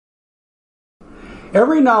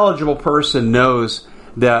Every knowledgeable person knows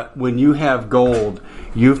that when you have gold,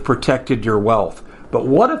 you've protected your wealth. But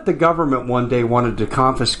what if the government one day wanted to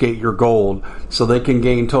confiscate your gold so they can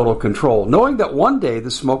gain total control, knowing that one day the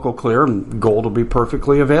smoke will clear and gold will be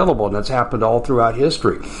perfectly available, and that's happened all throughout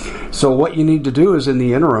history. So what you need to do is, in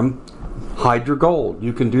the interim, hide your gold.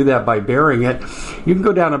 You can do that by burying it. You can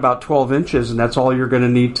go down about 12 inches, and that's all you're going to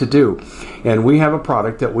need to do. And we have a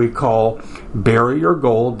product that we call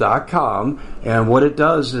buryyourgold.com, and what it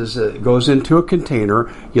does is it goes into a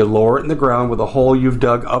container. You lower it in the ground with a hole you've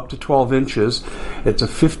dug up to 12 inches. It's a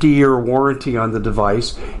 50-year warranty on the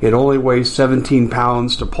device. It only weighs 17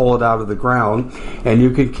 pounds to pull it out of the ground, and you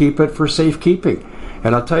can keep it for safekeeping.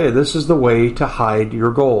 And I'll tell you, this is the way to hide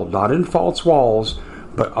your gold, not in false walls,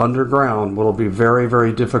 but underground. Will be very,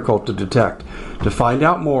 very difficult to detect. To find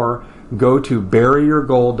out more, go to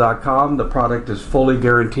buryyourgold.com. The product is fully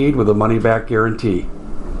guaranteed with a money-back guarantee.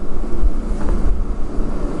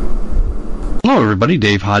 Hello, everybody.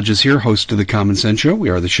 Dave Hodges here, host of The Common Sense Show. We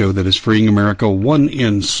are the show that is freeing America one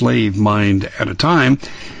enslaved mind at a time.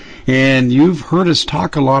 And you've heard us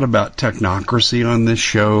talk a lot about technocracy on this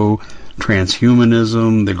show,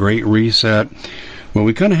 transhumanism, the Great Reset. Well,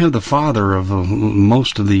 we kind of have the father of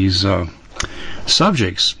most of these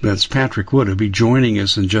subjects. That's Patrick Wood, who'll be joining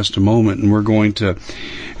us in just a moment, and we're going to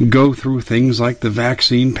go through things like the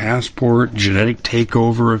vaccine passport, genetic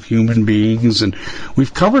takeover of human beings, and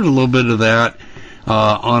we've covered a little bit of that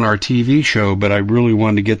on our TV show, but I really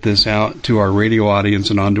wanted to get this out to our radio audience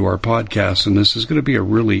and onto our podcast, and this is going to be a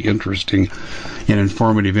really interesting and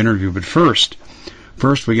informative interview. But first,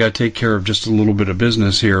 we got to take care of just a little bit of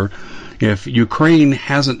business here. If Ukraine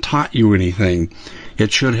hasn't taught you anything,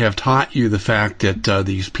 it should have taught you the fact that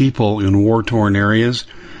these people in war-torn areas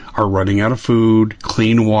are running out of food.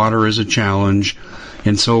 Clean water is a challenge.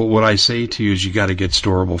 And so what I say to you is you got to get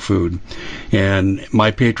storable food. And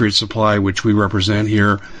My Patriot Supply, which we represent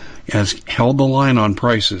here, has held the line on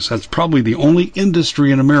prices. That's probably the only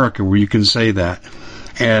industry in America where you can say that.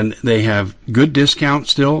 And they have good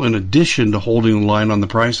discounts still, in addition to holding the line on the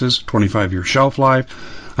prices, 25-year shelf life.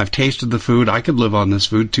 I've tasted the food. I could live on this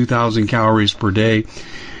food, 2,000 calories per day.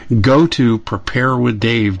 Go to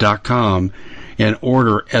preparewithdave.com and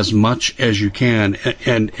order as much as you can.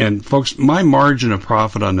 And folks, my margin of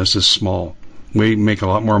profit on this is small. We make a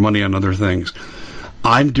lot more money on other things.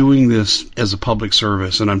 I'm doing this as a public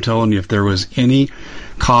service, and I'm telling you, if there was any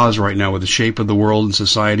cause right now with the shape of the world and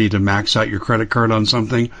society to max out your credit card on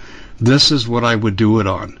something, this is what I would do it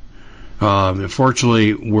on.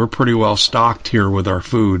 Fortunately, we're pretty well stocked here with our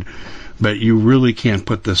food, but you really can't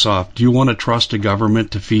put this off. Do you want to trust a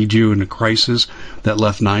government to feed you in a crisis that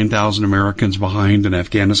left 9,000 Americans behind in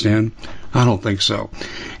Afghanistan? I don't think so.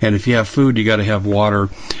 And if you have food, you got to have water.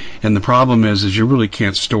 And the problem is you really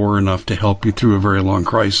can't store enough to help you through a very long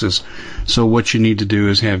crisis. So what you need to do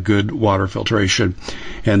is have good water filtration.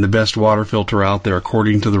 And the best water filter out there,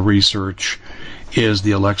 according to the research, is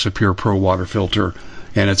the Alexa Pure Pro water filter.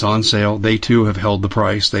 And it's on sale. They, too, have held the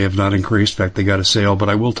price. They have not increased. In fact, they got a sale. But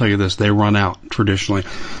I will tell you this, they run out traditionally.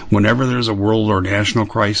 Whenever there's a world or national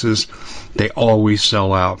crisis, they always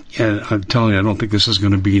sell out. And I'm telling you, I don't think this is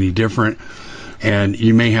going to be any different. And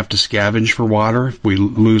you may have to scavenge for water if we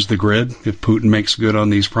lose the grid, if Putin makes good on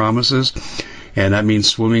these promises. And that means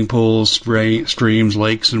swimming pools, streams,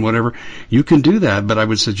 lakes, and whatever. You can do that, but I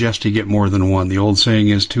would suggest you get more than one. The old saying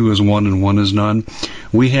is 2 is 1 and 1 is none.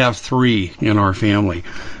 We have 3 in our family.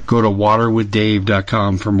 Go to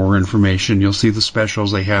waterwithdave.com for more information. You'll see the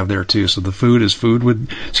specials they have there, too. So the food is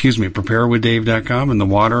preparewithdave.com, and the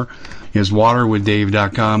water is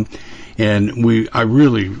waterwithdave.com. And I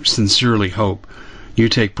really sincerely hope you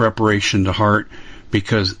take preparation to heart,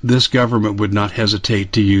 because this government would not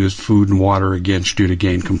hesitate to use food and water against you to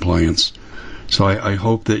gain compliance. So I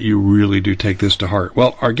hope that you really do take this to heart.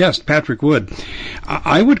 Well, our guest, Patrick Wood,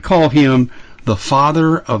 I would call him the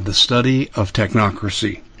father of the study of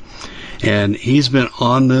technocracy. And he's been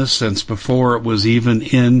on this since before it was even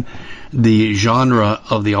in the genre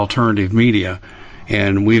of the alternative media.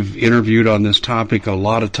 And we've interviewed on this topic a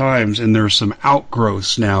lot of times, and there's some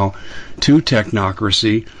outgrowths now to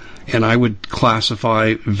technocracy. And I would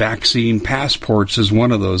classify vaccine passports as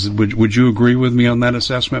one of those. Would you agree with me on that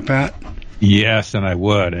assessment, Pat? Yes, and I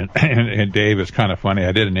would. And Dave, it's kind of funny.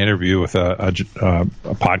 I did an interview with a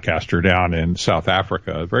podcaster down in South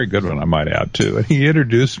Africa, a very good one, I might add, too. And he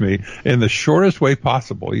introduced me in the shortest way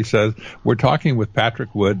possible. He says, we're talking with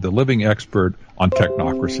Patrick Wood, the living expert on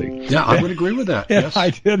technocracy. Yeah, I would agree with that. Yes. I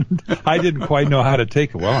didn't quite know how to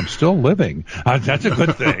take it. Well, I'm still living. That's a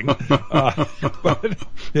good thing. But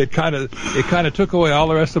it kind of took away all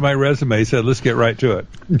the rest of my resume. Said, let's get right to it.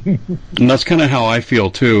 And that's kind of how I feel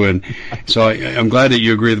too. And so I'm glad that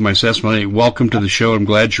you agree with my assessment. Welcome to the show. I'm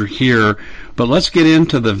glad you're here. But let's get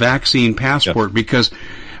into the vaccine passport, because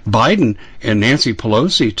Biden and Nancy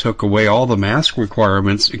Pelosi took away all the mask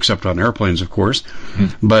requirements, except on airplanes, of course.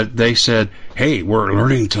 Mm-hmm. But they said, hey, we're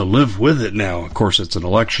learning to live with it now. Of course, it's an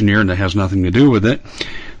election year and that has nothing to do with it.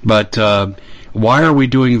 But why are we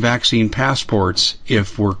doing vaccine passports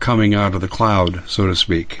if we're coming out of the cloud, so to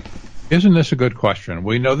speak? Isn't this a good question?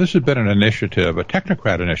 We know this has been an initiative, a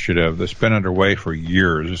technocrat initiative that's been underway for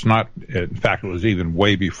years. It's not, in fact, it was even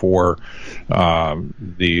way before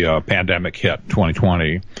the pandemic hit,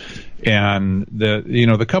 2020. And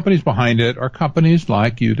the companies behind it are companies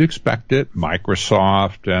like you'd expect it,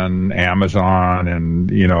 Microsoft and Amazon and,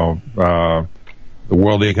 the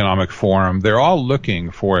World Economic Forum. They're all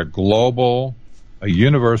looking for a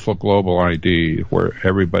universal global ID where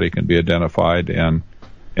everybody can be identified and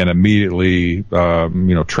immediately,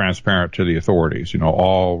 transparent to the authorities,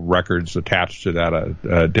 all records attached to that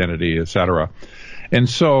identity, et cetera. And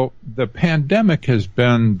so the pandemic has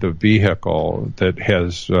been the vehicle that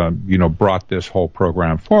has, brought this whole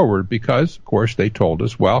program forward because, of course, they told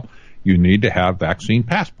us, well, you need to have vaccine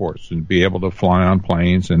passports and be able to fly on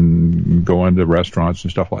planes and go into restaurants and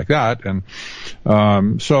stuff like that. And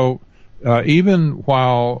even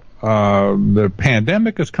while the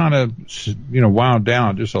pandemic is kind of, wound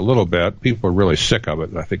down just a little bit, people are really sick of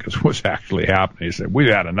it, I think is what's actually happening. They said, we've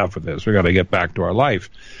had enough of this. We've got to get back to our life.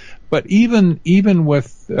 But even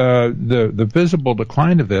with the visible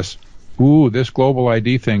decline of this, this global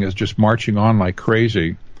ID thing is just marching on like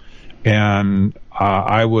crazy. And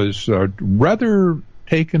I was rather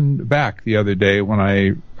taken back the other day when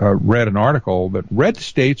I read an article that red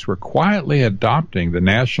states were quietly adopting the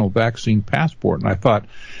national vaccine passport. And I thought,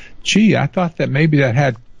 I thought that maybe that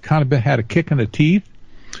had a kick in the teeth.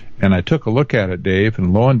 And I took a look at it, Dave,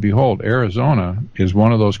 and lo and behold, Arizona is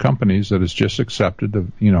one of those companies that has just accepted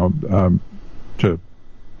to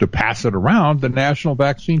pass it around, the national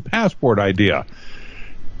vaccine passport idea.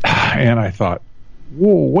 And I thought,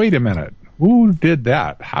 whoa, wait a minute. Who did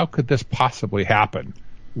that? How could this possibly happen?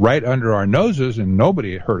 Right under our noses, and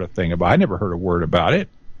nobody heard a thing about it. I never heard a word about it.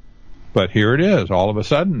 But here it is. All of a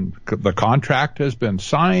sudden, the contract has been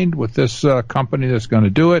signed with this company that's going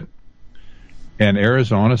to do it. And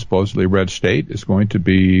Arizona, supposedly red state, is going to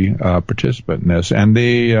be a participant in this. And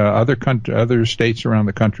the other states around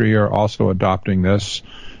the country are also adopting this.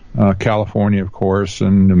 California, of course,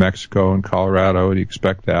 and New Mexico and Colorado. Would you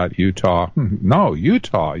expect that? Utah. No,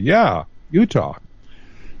 Utah. Yeah, Utah.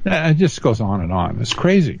 It just goes on and on. It's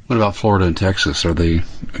crazy. What about Florida and Texas? Are they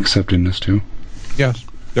accepting this too? Yes,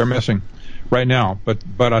 they're missing right now.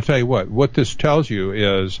 But I'll tell you what this tells you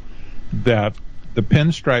is that the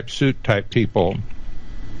pinstripe suit type people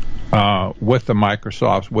with the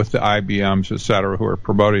Microsofts, with the IBMs, et cetera, who are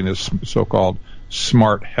promoting this so-called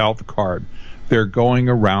smart health card, they're going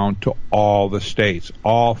around to all the states.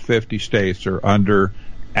 All 50 states are under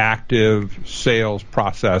active sales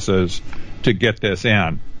processes to get this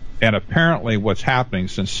in. And apparently what's happening,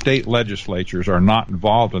 since state legislatures are not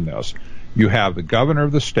involved in this, you have the governor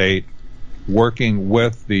of the state working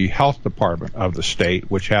with the health department of the state,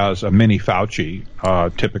 which has a mini Fauci,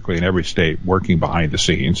 typically in every state, working behind the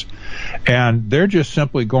scenes. And they're just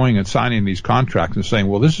simply going and signing these contracts and saying,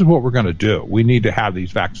 well, this is what we're going to do. We need to have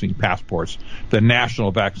these vaccine passports, the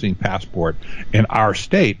national vaccine passport in our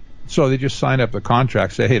state. So they just sign up the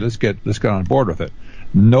contract, say, hey, let's get on board with it.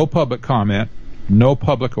 No public comment, no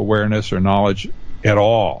public awareness or knowledge at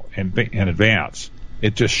all in advance.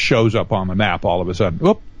 It just shows up on the map all of a sudden.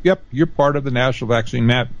 Oop, yep, you're part of the national vaccine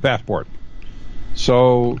passport.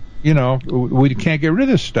 So, we can't get rid of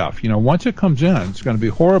this stuff. Once it comes in, it's going to be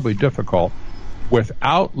horribly difficult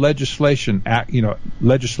without legislator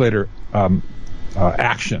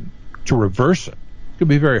action to reverse it. It's going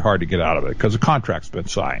to be very hard to get out of it because the contract's been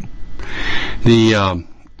signed.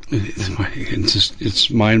 It's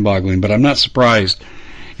mind-boggling, but I'm not surprised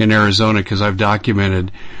in Arizona because I've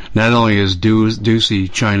documented not only is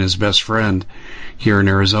Ducey China's best friend here in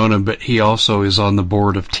Arizona, but he also is on the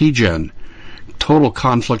board of TGen. Total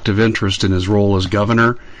conflict of interest in his role as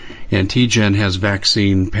governor, and TGen has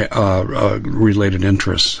vaccine related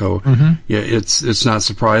interests. So yeah, it's not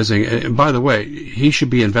surprising. And by the way, he should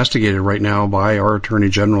be investigated right now by our Attorney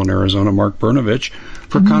General in Arizona, Mark Brnovich,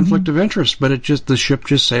 for conflict of interest. But the ship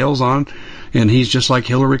just sails on, and he's just like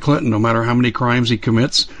Hillary Clinton. No matter how many crimes he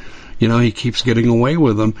commits, he keeps getting away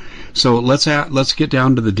with them. So let's get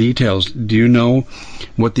down to the details. Do you know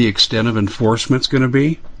what the extent of enforcement's going to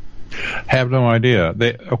be? Have no idea.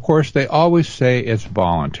 Of course, they always say it's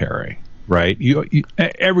voluntary, right?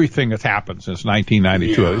 Everything that's happened since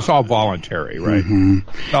 1992, it's all voluntary, right?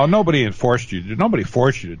 Mm-hmm. Now, nobody forced you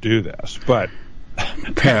to do this, but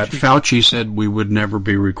Pat Fauci said we would never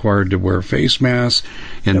be required to wear face masks,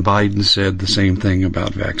 and Biden said the same thing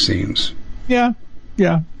about vaccines. Yeah.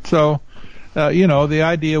 So, the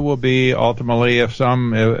idea will be ultimately if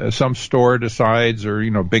some store decides,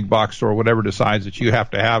 or big box store, whatever, decides that you have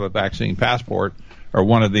to have a vaccine passport or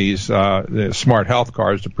one of these the smart health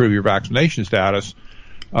cards to prove your vaccination status,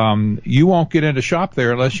 you won't get in to shop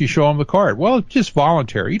there unless you show them the card. Well, it's just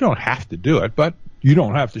voluntary. You don't have to do it, but you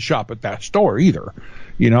don't have to shop at that store either.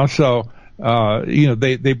 So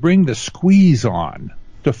they bring the squeeze on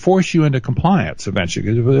to force you into compliance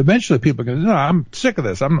eventually. Because eventually people go, no, I'm sick of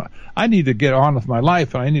this. I need to get on with my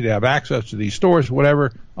life, and I need to have access to these stores,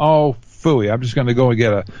 whatever. Oh, phooey, I'm just going to go and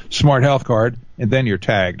get a smart health card, and then you're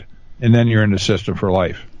tagged, and then you're in the system for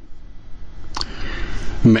life.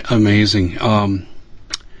 Amazing.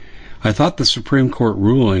 I thought the Supreme Court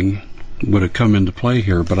ruling would have come into play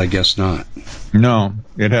here, but I guess not. No,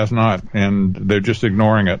 it has not, and they're just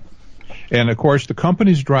ignoring it. And, of course, the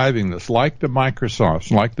companies driving this, like the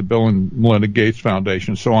Microsofts, like the Bill and Melinda Gates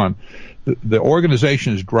Foundation, so on, the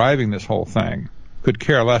organizations driving this whole thing could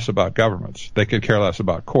care less about governments. They could care less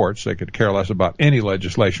about courts. They could care less about any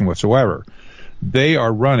legislation whatsoever. They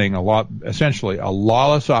are running essentially a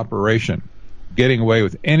lawless operation, getting away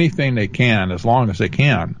with anything they can as long as they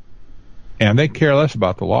can, and they care less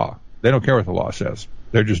about the law. They don't care what the law says.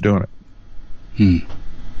 They're just doing it.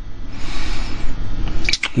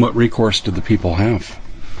 What recourse do the people have?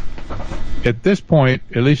 At this point,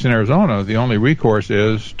 at least in Arizona, the only recourse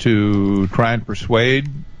is to try and persuade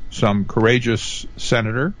some courageous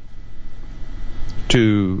senator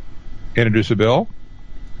to introduce a bill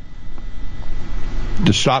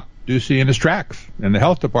to stop Ducey in his tracks, and the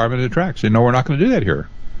health department in his tracks. They know we're not going to do that here.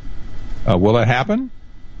 Will that happen?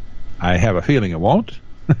 I have a feeling it won't,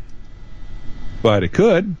 but it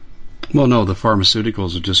could. Well, no, the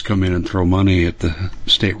pharmaceuticals would just come in and throw money at the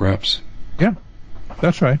state reps. Yeah,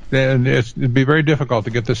 that's right. And it'd be very difficult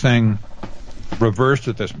to get this thing reversed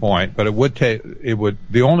at this point, but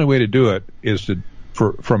the only way to do it is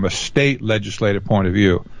from a state legislative point of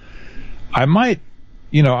view. I might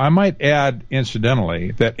add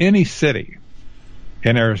incidentally that any city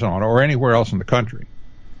in Arizona or anywhere else in the country,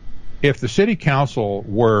 if the city council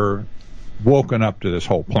were woken up to this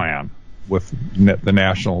whole plan with the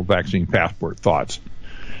national vaccine passport thoughts,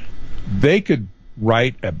 they could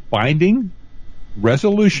write a binding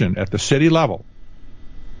resolution at the city level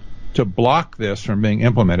to block this from being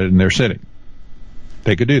implemented in their city.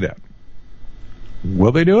 They could do that.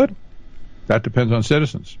 Will they do it? That depends on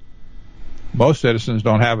citizens. Most citizens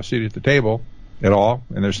don't have a seat at the table at all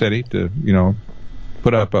in their city to,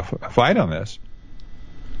 put up a fight on this.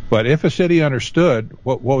 But if a city understood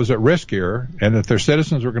what was at risk here, and that their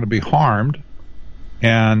citizens were going to be harmed,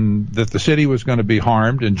 and that the city was going to be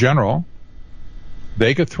harmed in general,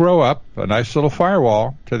 they could throw up a nice little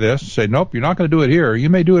firewall to this, say, nope, you're not going to do it here. You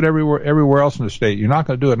may do it everywhere else in the state. You're not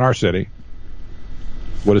going to do it in our city.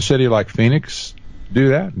 Would a city like Phoenix do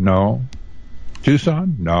that? No.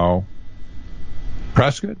 Tucson? No.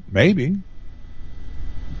 Prescott? Maybe.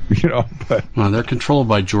 But well, they're controlled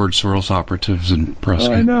by George Soros operatives in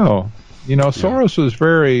Prescott. I know. Soros was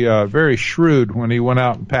very, very shrewd when he went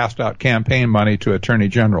out and passed out campaign money to attorney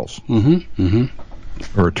generals.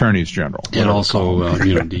 Or attorneys general. And also,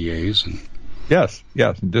 DAs. And Yes,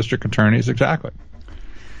 and district attorneys, exactly.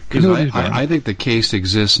 Because I think the case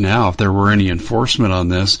exists now. If there were any enforcement on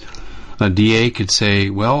this, a DA could say,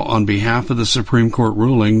 well, on behalf of the Supreme Court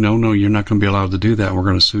ruling, no, you're not going to be allowed to do that. We're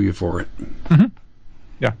going to sue you for it. Mm-hmm.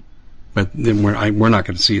 Yeah. But then we're not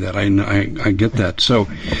going to see that. I get that. So,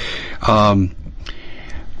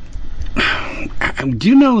 do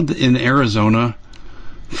you know in Arizona,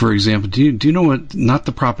 for example, do you know what, not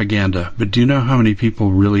the propaganda, but do you know how many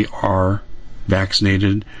people really are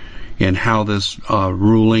vaccinated, and how this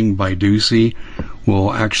ruling by Ducey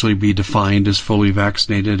will actually be defined as fully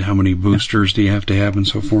vaccinated? How many boosters do you have to have, and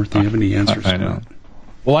so forth? Do you have any answers to that?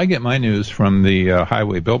 Well, I get my news from the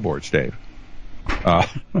highway billboards, Dave. The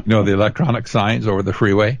electronic signs over the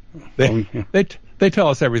freeway. They tell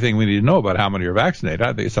us everything we need to know about how many are vaccinated.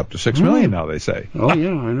 I think it's up to 6 million now, they say. Oh,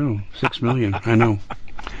 yeah, I know. 6 million, I know.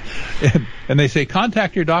 And they say,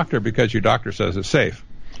 contact your doctor because your doctor says it's safe.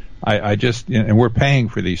 And we're paying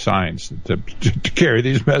for these signs to carry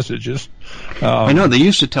these messages. I know, they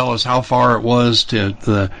used to tell us how far it was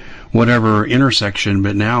to whatever intersection,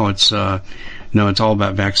 but now it's no, it's all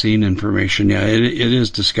about vaccine information. Yeah, it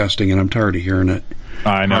is disgusting, and I'm tired of hearing it.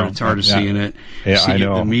 I know. It's hard of seeing it. Yeah, I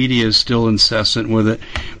know. The media is still incessant with it,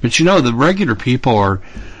 but the regular people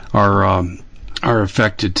are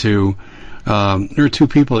affected too. There are two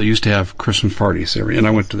people that used to have Christmas parties and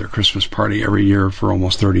I went to their Christmas party every year for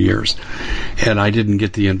almost 30 years, and I didn't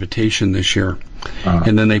get the invitation this year.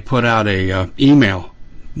 And then they put out a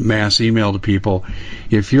mass email to people: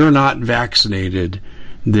 if you're not vaccinated,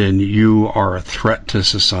 then you are a threat to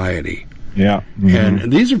society. Yeah. Mm-hmm.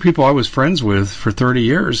 And these are people I was friends with for 30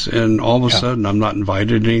 years, and all of a sudden I'm not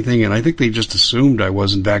invited to anything, and I think they just assumed I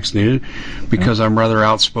wasn't vaccinated because I'm rather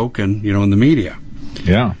outspoken, in the media.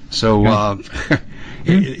 Yeah. So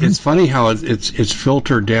it's funny how it's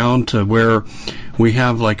filtered down to where we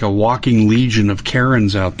have like a walking legion of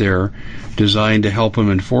Karens out there designed to help them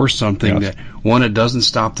enforce something that, one, it doesn't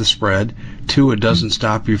stop the spread, two, it doesn't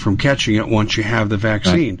stop you from catching it once you have the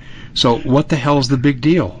vaccine. So what the hell is the big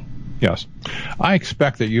deal? Yes. I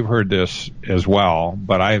expect that you've heard this as well,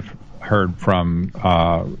 but I've heard from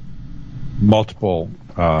multiple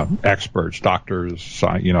experts, doctors,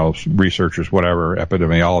 researchers, whatever,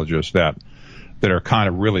 epidemiologists that are kind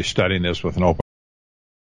of really studying this with an open.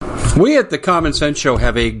 We at the Common Sense Show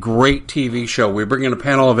have a great TV show. We bring in a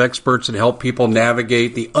panel of experts and help people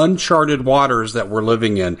navigate the uncharted waters that we're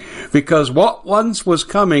living in. Because what once was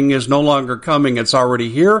coming is no longer coming. It's already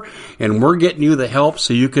here, and we're getting you the help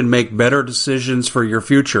so you can make better decisions for your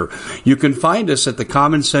future. You can find us at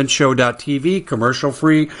thecommonsenseshow.tv,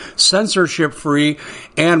 commercial-free, censorship-free,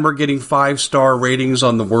 and we're getting 5-star ratings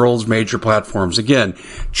on the world's major platforms. Again,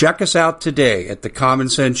 check us out today at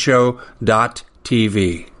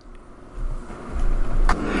thecommonsenseshow.tv.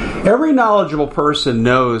 Every knowledgeable person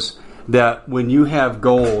knows that when you have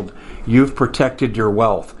gold, you've protected your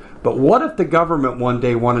wealth. But what if the government one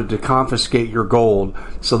day wanted to confiscate your gold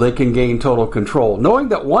so they can gain total control, knowing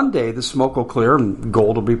that one day the smoke will clear and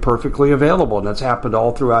gold will be perfectly available, and that's happened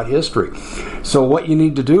all throughout history. So what you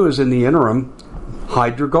need to do is, in the interim,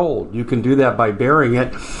 hide your gold. You can do that by burying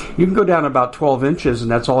it. You can go down about 12 inches, and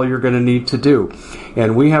that's all you're going to need to do.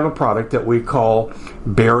 And we have a product that we call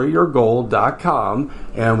buryyourgold.com,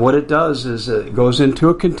 and what it does is it goes into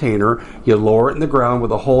a container. You lower it in the ground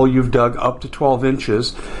with a hole you've dug up to 12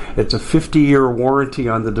 inches. It's a 50-year warranty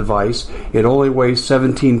on the device. It only weighs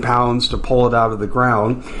 17 pounds to pull it out of the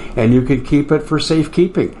ground, and you can keep it for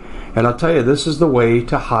safekeeping. And I'll tell you, this is the way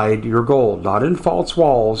to hide your gold, not in false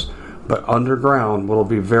walls, but underground. Will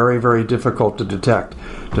be very, very difficult to detect.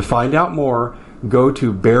 To find out more, go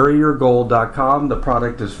to buryyourgold.com. The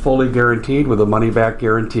product is fully guaranteed with a money-back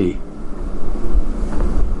guarantee.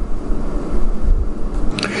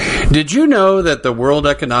 Did you know that the World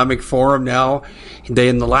Economic Forum now,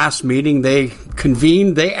 in the last meeting they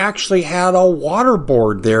convened, they actually had a water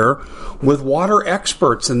board there with water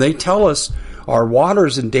experts, and they tell us our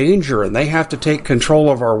water's in danger and they have to take control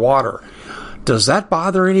of our water. Does that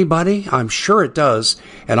bother anybody? I'm sure it does.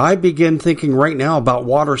 And I begin thinking right now about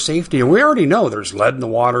water safety. And we already know there's lead in the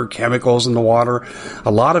water, chemicals in the water.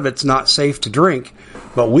 A lot of it's not safe to drink.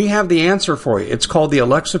 But we have the answer for you. It's called the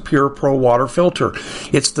Alexa Pure Pro Water Filter.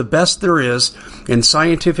 It's the best there is, and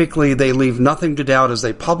scientifically they leave nothing to doubt as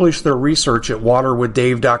they publish their research at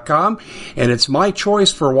waterwithdave.com, and it's my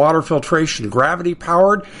choice for water filtration. Gravity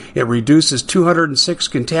powered, it reduces 206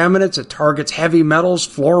 contaminants, it targets heavy metals,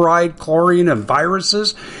 fluoride, chlorine, and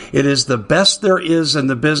viruses. It is the best there is in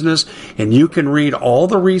the business, and you can read all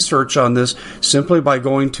the research on this simply by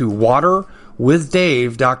going to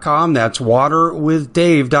waterwithdave.com. That's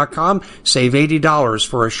waterwithdave.com. Save $80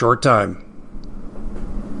 for a short time.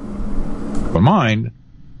 But mine,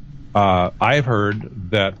 I've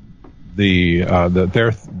heard that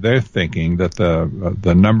that they're thinking that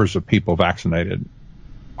the numbers of people vaccinated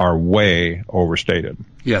are way overstated.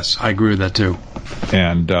 Yes, I agree with that too.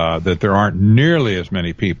 And that there aren't nearly as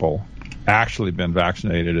many people actually been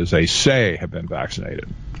vaccinated as they say have been vaccinated.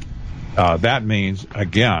 That means,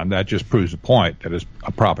 again, that just proves the point that it's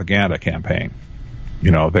a propaganda campaign.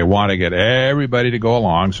 They want to get everybody to go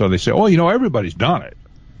along, so they say, everybody's done it,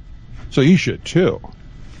 so you should too.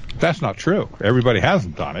 That's not true. Everybody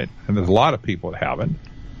hasn't done it, and there's a lot of people that haven't.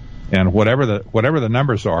 And whatever the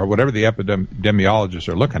numbers are, whatever the epidemiologists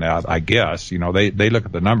are looking at, I guess, they look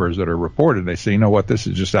at the numbers that are reported, they say, this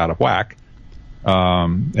is just out of whack.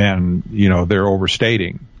 And they're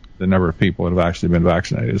overstating the number of people that have actually been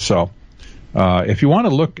vaccinated. So, if you want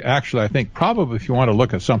to look, actually, I think probably if you want to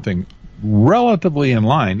look at something relatively in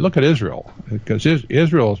line, look at Israel, because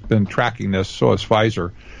Israel has been tracking this. So has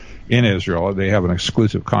Pfizer in Israel. They have an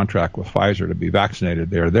exclusive contract with Pfizer to be vaccinated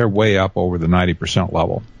there. They're way up over the 90%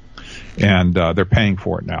 level. And they're paying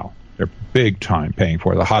for it now. They're big time paying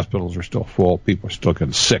for it. The hospitals are still full. People are still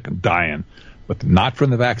getting sick and dying. But not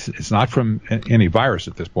from the vaccine. It's not from any virus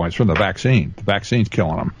at this point. It's from the vaccine. The vaccine's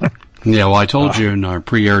killing them. Yeah, well, I told you in our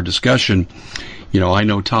pre-air discussion, I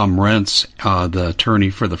know Tom Rentz, the attorney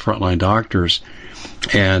for the frontline doctors,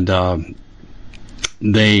 and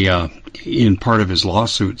they, in part of his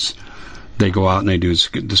lawsuits, they go out and they do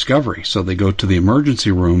discovery. So they go to the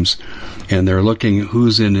emergency rooms, and they're looking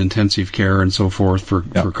who's in intensive care and so forth for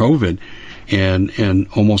COVID, and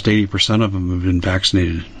almost 80% of them have been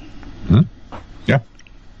vaccinated. Mm-hmm.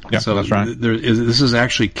 Yeah, so that's right. This is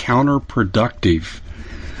actually counterproductive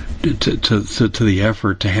to the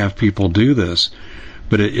effort to have people do this,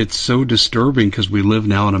 but it's so disturbing because we live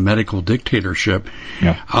now in a medical dictatorship.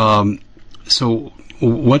 Yeah. So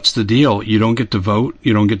what's the deal? You don't get to vote.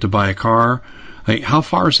 You don't get to buy a car. How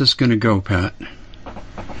far is this going to go, Pat?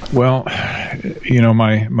 Well,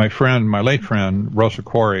 my late friend Rosa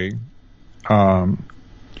Corey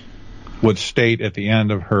would state at the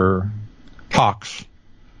end of her talks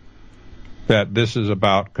that this is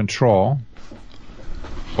about control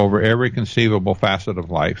over every conceivable facet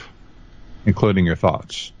of life, including your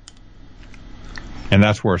thoughts. And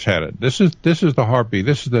that's where it's headed. This is the heartbeat.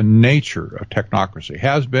 This is the nature of technocracy.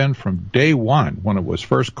 Has been from day one when it was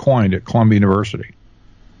first coined at Columbia University,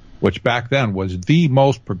 which back then was the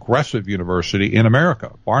most progressive university in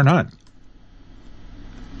America, bar none.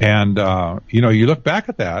 And, you look back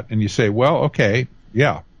at that and you say, well, okay,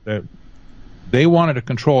 yeah, they wanted to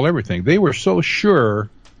control everything. They were so sure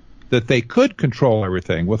that they could control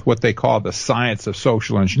everything with what they call the science of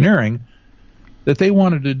social engineering that they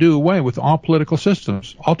wanted to do away with all political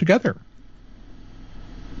systems altogether.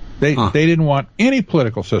 They didn't want any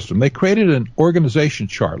political system. They created an organization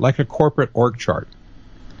chart, like a corporate org chart,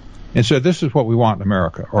 and said, this is what we want in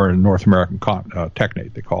America, or in North American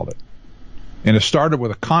Technate, they called it. And it started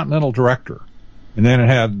with a continental director, and then it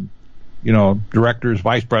had directors,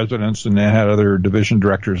 vice presidents, and then had other division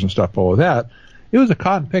directors and stuff below that. It was a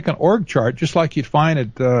cotton-picking org chart, just like you'd find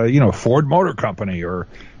at, Ford Motor Company or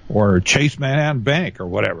Chase Manhattan Bank or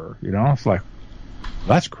whatever. It's like,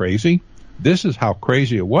 that's crazy. This is how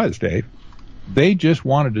crazy it was, Dave. They just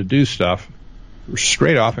wanted to do stuff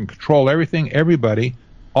straight off and control everything, everybody,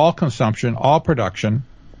 all consumption, all production,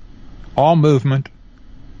 all movement,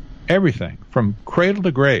 everything, from cradle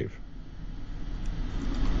to grave.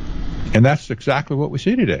 And that's exactly what we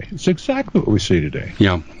see today. It's exactly what we see today.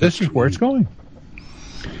 Yeah. This is where it's going.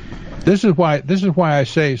 This is why I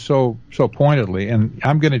say so pointedly, and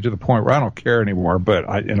I'm getting to the point where I don't care anymore,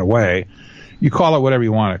 but in a way, you call it whatever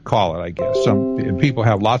you want to call it, I guess. Some people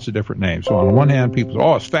have lots of different names. So on the one hand, people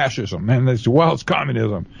say, it's fascism, and they say, well, it's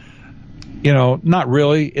communism. Not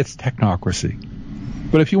really. It's technocracy.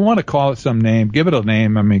 But if you want to call it some name, give it a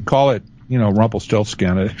name. I mean, call it,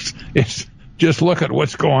 Rumpelstiltskin. It's just look at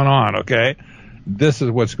what's going on, okay? This is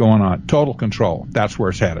what's going on. Total control. That's where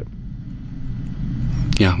it's headed.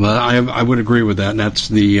 Yeah, well, I would agree with that. And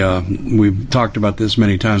that's we've talked about this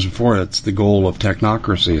many times before. That's the goal of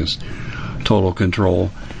technocracy, is total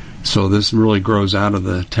control. So this really grows out of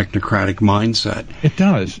the technocratic mindset. It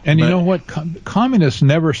does. And you know what? Communists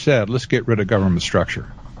never said, let's get rid of government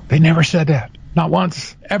structure. They never said that. Not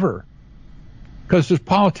once, ever. Because there's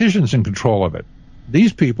politicians in control of it.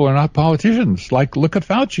 These people are not politicians. Like, look at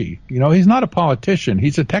Fauci. He's not a politician.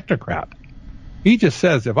 He's a technocrat. He just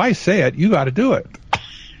says, if I say it, you got to do it.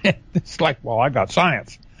 It's like, well, I got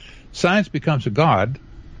science. Science becomes a god,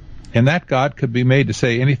 and that god could be made to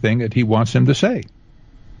say anything that he wants him to say.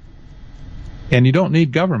 And you don't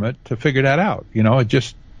need government to figure that out. You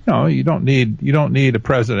don't need a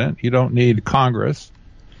president. You don't need Congress.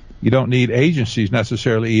 You don't need agencies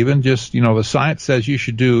necessarily even. Just, the science says you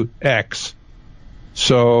should do X.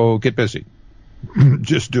 So get busy.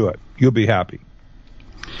 Just do it. You'll be happy.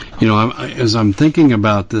 As I'm thinking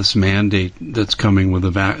about this mandate that's coming with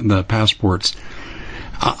the passports,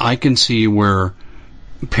 I can see where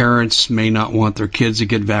parents may not want their kids to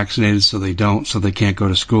get vaccinated, so they don't, so they can't go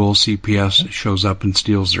to school. CPS shows up and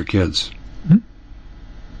steals their kids. Mm-hmm.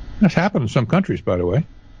 That's happened in some countries, by the way.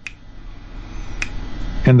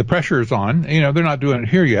 And the pressure is on. They're not doing it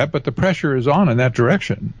here yet, but the pressure is on in that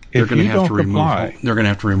direction. They're going to have to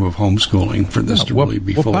remove homeschooling for this to really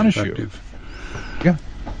be fully effective. Yeah.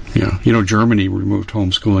 Yeah. Germany removed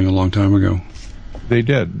homeschooling a long time ago. They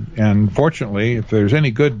did. And fortunately, if there's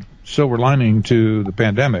any good silver lining to the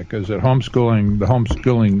pandemic, is that the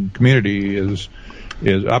homeschooling community is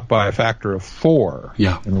up by a factor of 4 in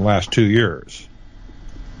the last 2 years.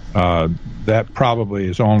 That probably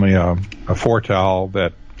is only a foretell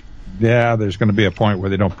that there's going to be a point where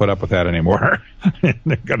they don't put up with that anymore.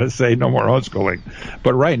 They're going to say no more homeschooling.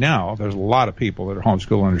 But right now, there's a lot of people that are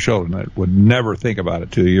homeschooling their children that would never think about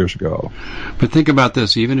it 2 years ago. But think about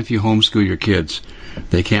this. Even if you homeschool your kids,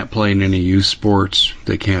 they can't play in any youth sports.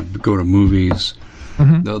 They can't go to movies.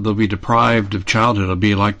 Mm-hmm. They'll be deprived of childhood. It'll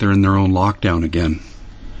be like they're in their own lockdown again.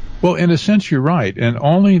 Well, in a sense, you're right. And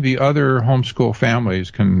only the other homeschool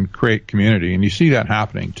families can create community. And you see that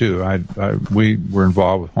happening, too. We were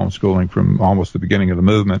involved with homeschooling from almost the beginning of the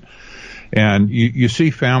movement. And you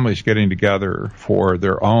see families getting together for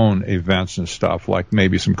their own events and stuff, like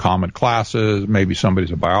maybe some common classes, maybe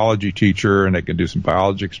somebody's a biology teacher and they can do some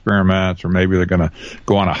biology experiments, or maybe they're going to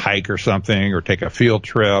go on a hike or something or take a field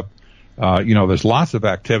trip. There's lots of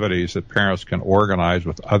activities that parents can organize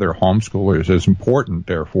with other homeschoolers. It's important,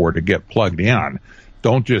 therefore, to get plugged in.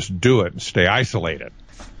 Don't just do it and stay isolated.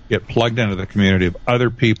 Get plugged into the community of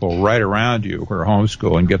other people right around you who are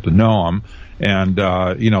homeschooling, get to know them, and,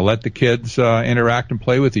 let the kids interact and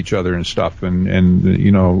play with each other and stuff,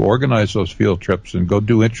 and organize those field trips and go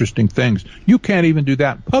do interesting things. You can't even do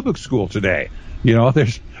that in public school today.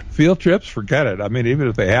 There's field trips, forget it. I mean, even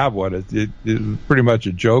if they have one, it's pretty much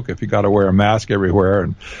a joke if you got to wear a mask everywhere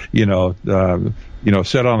and,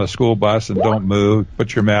 sit on a school bus and don't move,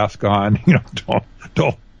 put your mask on,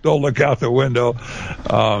 don't look out the window.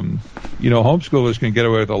 Homeschoolers can get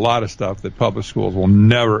away with a lot of stuff that public schools will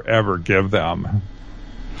never, ever give them.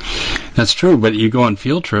 That's true, but you go on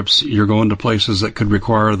field trips, you're going to places that could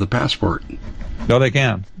require the passport. No, they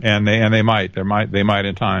can, and they might. They might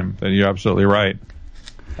in time. You're absolutely right.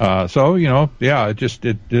 This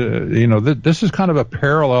is kind of a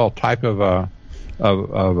parallel type of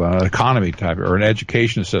an economy type or an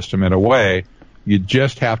education system in a way. You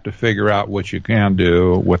just have to figure out what you can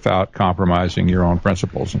do without compromising your own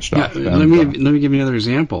principles and stuff. Yeah, let me give you another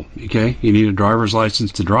example. Okay, you need a driver's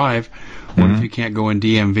license to drive. What if you can't go in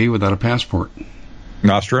DMV without a passport?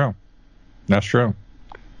 That's true.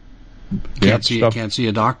 Can't see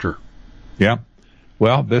a doctor. Yeah.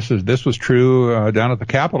 Well, this was true down at the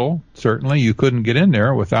Capitol. Certainly, you couldn't get in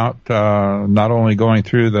there without not only going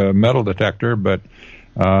through the metal detector, but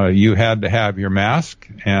you had to have your mask.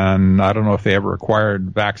 And I don't know if they ever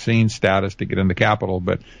required vaccine status to get in the Capitol,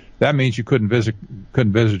 but that means you couldn't visit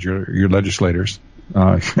your legislators.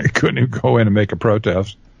 You couldn't even go in and make a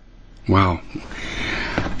protest. Wow.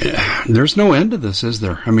 There's no end to this, is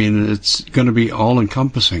there? I mean, it's going to be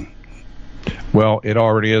all-encompassing. Well, it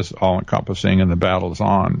already is all-encompassing, and the battle's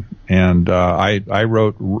on. And I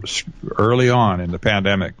wrote early on in the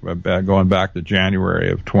pandemic, going back to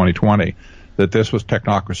January of 2020, that this was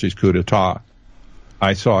technocracy's coup d'etat.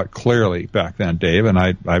 I saw it clearly back then, Dave, and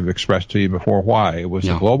I've expressed to you before why. It was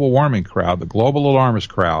the global warming crowd, the global alarmist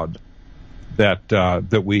crowd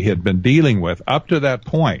that we had been dealing with up to that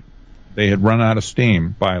point. They had run out of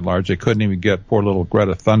steam, by and large. They couldn't even get poor little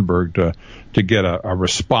Greta Thunberg to get a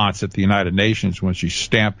response at the United Nations when she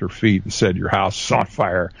stamped her feet and said, your house is on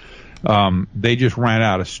fire. They just ran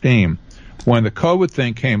out of steam. When the COVID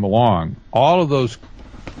thing came along, all of those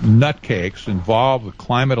nutcakes involved with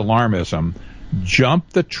climate alarmism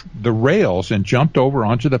jumped the rails and jumped over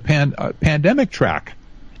onto the pandemic track.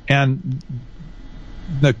 And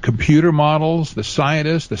the computer models, the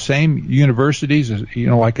scientists, the same universities,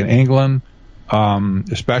 like in England,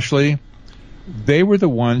 especially, they were the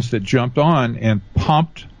ones that jumped on and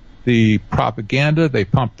pumped the propaganda, they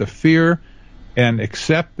pumped the fear, and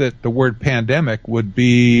except that the word pandemic would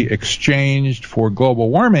be exchanged for global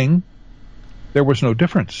warming, there was no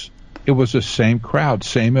difference. It was the same crowd,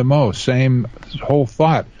 same MO, same whole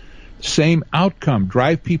thought, same outcome,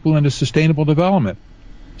 drive people into sustainable development.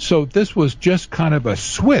 So this was just kind of a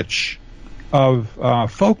switch of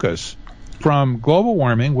focus from global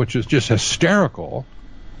warming, which is just hysterical,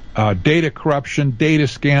 data corruption, data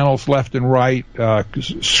scandals left and right,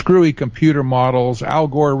 screwy computer models, Al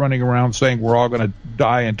Gore running around saying we're all going to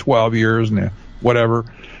die in 12 years and whatever.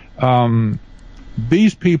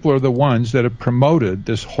 These people are the ones that have promoted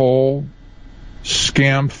this whole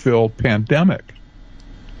scam-filled pandemic.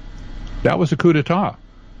 That was a coup d'etat.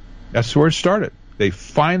 That's where it started. They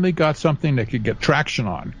finally got something they could get traction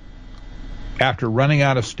on after running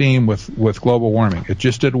out of steam with global warming. It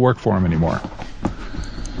just didn't work for them anymore.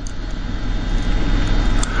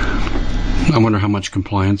 I wonder how much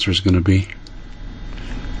compliance there's going to be.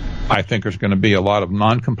 I think there's going to be a lot of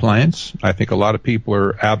non-compliance. I think a lot of people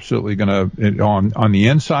are absolutely going to, on the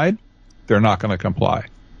inside, they're not going to comply.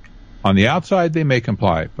 On the outside, they may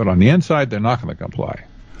comply, but on the inside, they're not going to comply.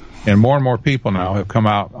 And more people now have come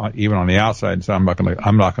out, even on the outside, and said, I'm not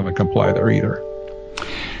going to comply there either.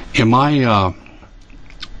 Am I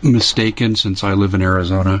mistaken, since I live in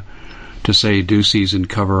Arizona, to say Ducey's in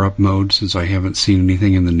cover-up mode, since I haven't seen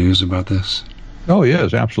anything in the news about this? Oh, he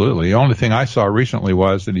is, absolutely. The only thing I saw recently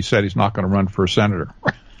was that he said he's not going to run for senator.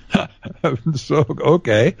 So,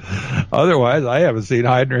 okay. Otherwise, I haven't seen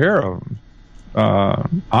hide nor hair of him.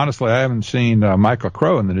 Honestly, I haven't seen Michael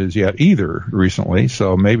Crow in the news yet either recently,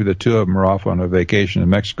 so maybe the two of them are off on a vacation in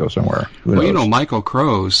Mexico somewhere. Well, you know, Michael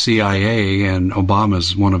Crow's CIA, and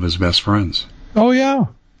Obama's one of his best friends. Oh, yeah.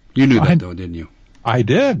 You knew that, though, didn't you? I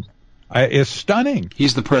did. It's stunning.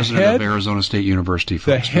 He's the president of Arizona State University.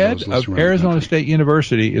 The head of Arizona State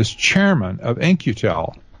University is chairman of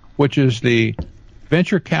Incutel, which is the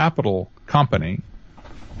venture capital company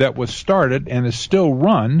that was started and is still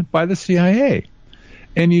run by the CIA.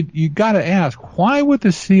 And you got to ask, why would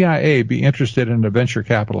the CIA be interested in a venture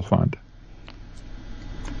capital fund?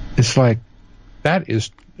 It's like, that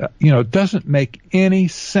is, doesn't make any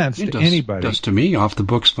sense to anybody. It does to me, off the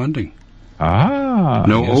books funding.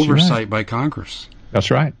 No oversight by Congress. That's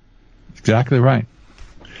right. Exactly right.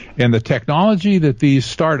 And the technology that these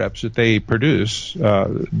startups that they produce,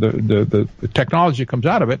 the technology comes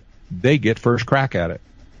out of it, they get first crack at it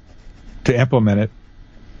to implement it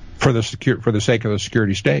for the sake of the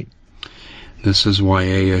security state. This is why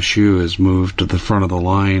ASU has moved to the front of the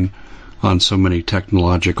line on so many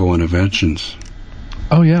technological interventions.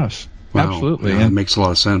 Oh, yes. Wow. Absolutely. Yeah, it makes a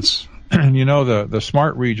lot of sense. And the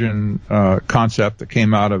smart region concept that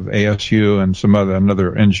came out of ASU and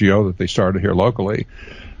another NGO that they started here locally,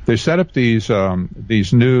 they set up these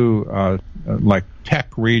new like tech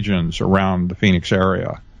regions around the Phoenix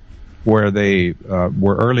area, where they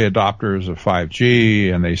were early adopters of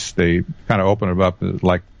 5G, and they kind of opened it up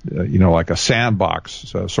like like a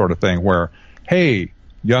sandbox sort of thing, where, hey,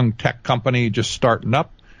 young tech company just starting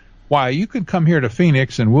up, why, you can come here to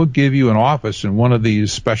Phoenix and we'll give you an office in one of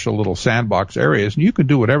these special little sandbox areas, and you can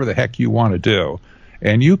do whatever the heck you want to do.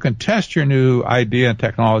 And you can test your new idea and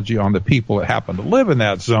technology on the people that happen to live in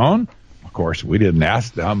that zone. Of course, we didn't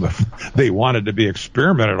ask them if they wanted to be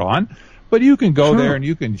experimented on, but you can go there and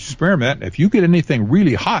you can experiment. If you get anything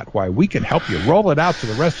really hot, why, we can help you roll it out to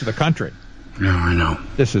the rest of the country. Yeah, I know.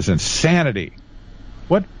 This is insanity.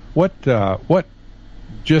 What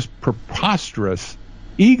just preposterous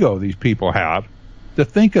ego these people have to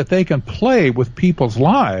think that they can play with people's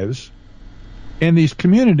lives in these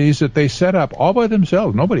communities that they set up all by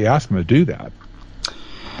themselves. Nobody asked them to do that.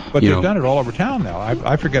 But they've done it all over town now.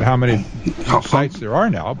 I forget how many sites there are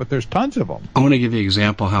now, but there's tons of them. I want to give you an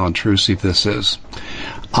example how intrusive this is.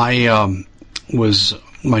 My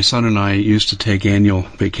son and I used to take annual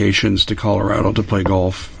vacations to Colorado to play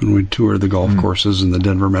golf, and we'd tour the golf courses in the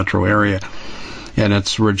Denver metro area, and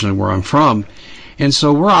that's originally where I'm from. And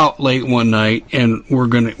so we're out late one night, and we're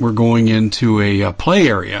going into a play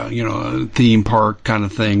area, a theme park kind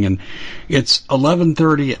of thing, and it's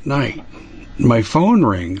 11:30 at night. My phone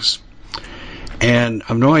rings, and I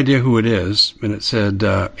have no idea who it is, and it said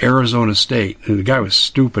Arizona State, and the guy was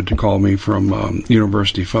stupid to call me from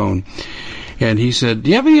university phone, and he said,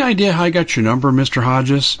 "Do you have any idea how I got your number, Mr.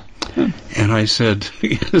 Hodges?" And I said,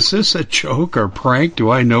 "Is this a joke or prank?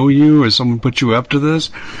 Do I know you? Has someone put you up to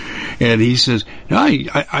this?" And he says, "No,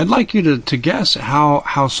 I'd like you to guess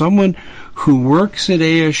how someone who works at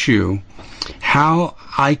ASU, how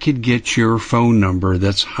I could get your phone number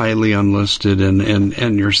that's highly unlisted and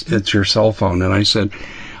it's your cell phone." And I said,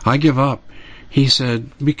 "I give up." He said,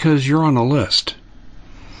 "Because you're on a list."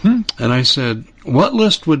 And I said, "What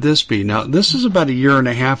list would this be?" Now, this is about a year and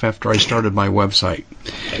a half after I started my website.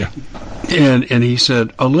 Yeah. And he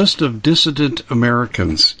said, "A list of dissident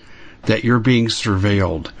Americans that you're being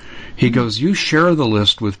surveilled." He goes, "You share the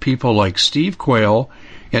list with people like Steve Quayle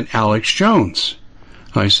and Alex Jones."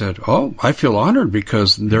 I said, "Oh, I feel honored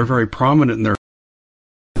because they're very prominent in their..."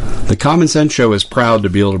 The Common Sense Show is proud to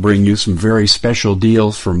be able to bring you some very special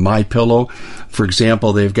deals from MyPillow. For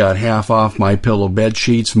example, they've got half off MyPillow bed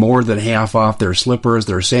sheets, more than half off their slippers,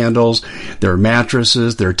 their sandals, their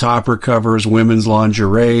mattresses, their topper covers, women's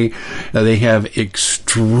lingerie. They have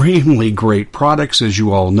extremely great products, as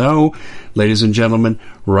you all know. Ladies and gentlemen,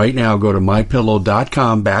 right now go to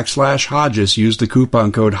mypillow.com/Hodges. Use the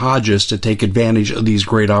coupon code Hodges to take advantage of these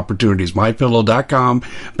great opportunities.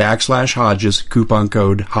 mypillow.com/Hodges, coupon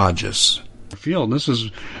code Hodges. Field. This is,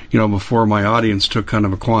 before my audience took kind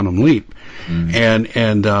of a quantum leap.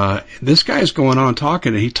 And this guy's going on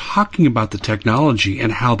talking, and he's talking about the technology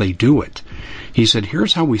and how they do it. He said,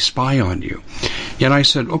 "Here's how we spy on you." And I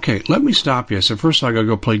said, "Okay, let me stop you." I said, "First I got to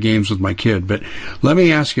go play games with my kid, but let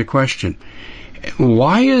me ask you a question.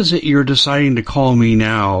 Why is it you're deciding to call me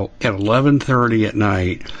now at 11:30 at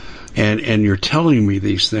night and you're telling me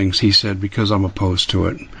these things, he said, because I'm opposed to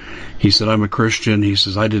it. He said, I'm a Christian. He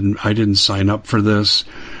says, I didn't sign up for this.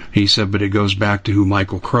 He said, but it goes back to who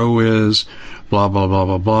Michael Crow is, blah, blah, blah,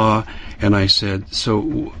 blah, blah. And I said,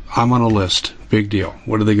 so I'm on a list. Big deal.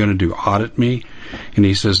 What are they going to do? Audit me? And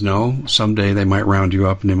he says, no, someday they might round you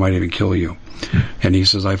up and they might even kill you. And he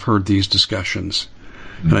says, I've heard these discussions.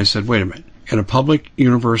 And I said, wait a minute. In a public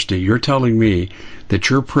university, you're telling me that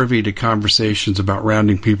you're privy to conversations about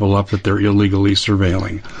rounding people up that they're illegally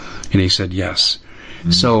surveilling? And he said, yes.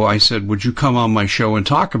 Mm-hmm. So I said, would you come on my show and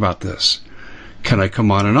talk about this? Can I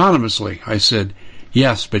come on anonymously? I said,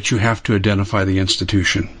 yes, but you have to identify the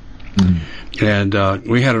institution. Mm-hmm. And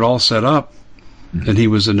we had it all set up, and he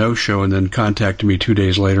was a no-show, and then contacted me 2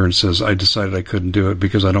 days later and says, I decided I couldn't do it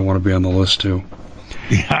because I don't want to be on the list too.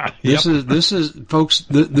 Yeah. This is folks,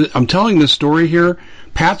 I'm telling this story here.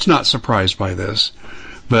 Pat's not surprised by this,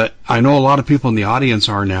 but I know a lot of people in the audience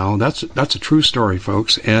are now. That's a true story,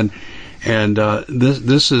 folks. And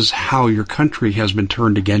this is how your country has been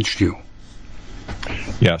turned against you.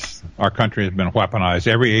 Yes, our country has been weaponized.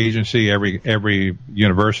 Every agency, every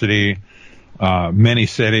university, many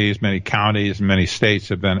cities, many counties, many states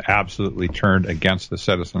have been absolutely turned against the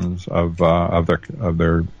citizens of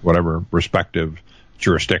their whatever respective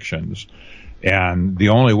jurisdictions. And the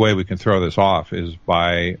only way we can throw this off is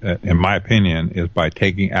by, in my opinion, is by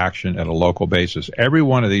taking action at a local basis. Every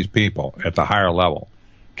one of these people at the higher level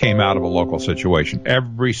came out of a local situation.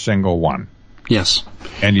 Every single one. Yes.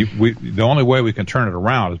 And the only way we can turn it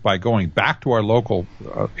around is by going back to our local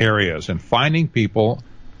areas and finding people,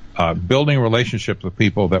 building relationships with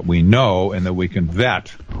people that we know and that we can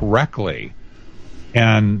vet correctly,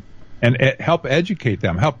 and help educate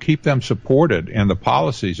them, help keep them supported in the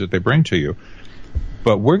policies that they bring to you.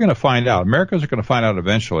 But we're going to find out, Americans are going to find out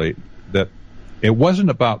eventually, that it wasn't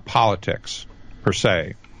about politics per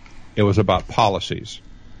se. It was about policies.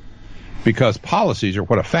 Because policies are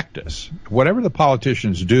what affect us. Whatever the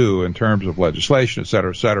politicians do in terms of legislation, et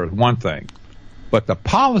cetera, is one thing. But the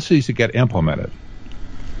policies that get implemented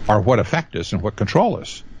are what affect us and what control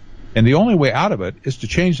us. And the only way out of it is to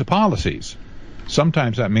change the policies.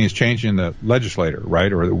 Sometimes that means changing the legislator,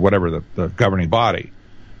 right, or whatever the governing body.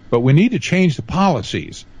 But we need to change the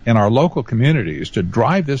policies in our local communities to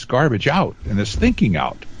drive this garbage out and this thinking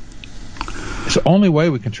out. It's the only way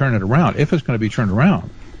we can turn it around, if it's going to be turned around.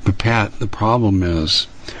 But Pat, the problem is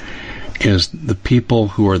the people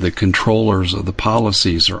who are the controllers of the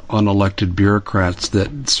policies are unelected bureaucrats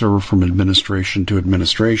that serve from administration to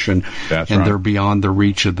administration. That's and right. They're beyond the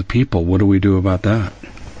reach of the people. What do we do about that?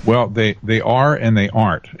 Well, they are and they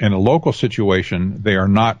aren't. In a local situation, they are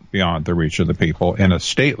not beyond the reach of the people. In a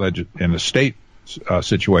state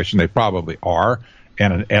situation, they probably are.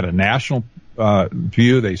 And at a national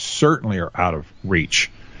view, they certainly are out of reach.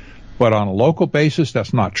 But on a local basis,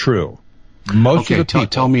 that's not true. Most of the people.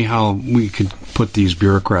 Tell me how we could put these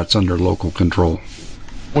bureaucrats under local control.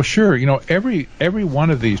 Well, sure. You know, every one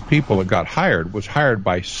of these people that got hired was hired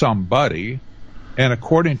by somebody, and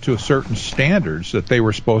according to certain standards that they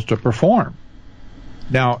were supposed to perform.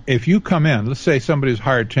 Now, if you come in, let's say somebody was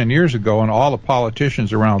hired 10 years ago, and all the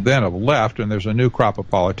politicians around then have left, and there's a new crop of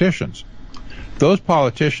politicians. Those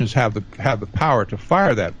politicians have the power to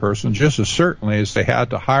fire that person just as certainly as they had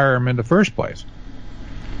to hire him in the first place.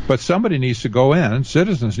 But somebody needs to go in,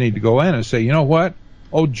 citizens need to go in and say, you know what?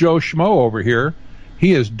 Old Joe Schmo over here,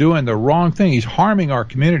 he is doing the wrong thing. He's harming our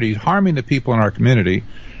community. He's harming the people in our community.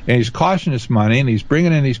 And he's costing us money, and he's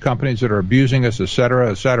bringing in these companies that are abusing us, et cetera,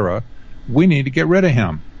 et cetera. We need to get rid of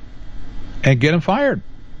him and get him fired.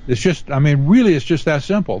 It's just, really, it's just that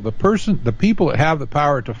simple. The people that have the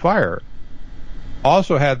power to fire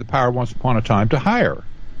also had the power once upon a time to hire.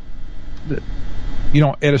 You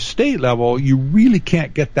know, at a state level, you really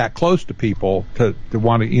can't get that close to people to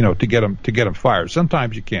want to, to get them fired.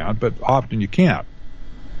 Sometimes you can, but often you can't.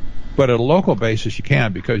 But at a local basis, you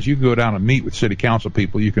can, because you can go down and meet with city council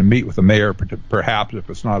people. You can meet with the mayor, perhaps if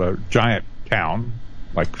it's not a giant town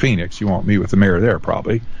like Phoenix. You won't meet with the mayor there,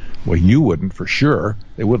 probably. Well, you wouldn't, for sure.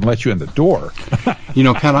 They wouldn't let you in the door. Pat,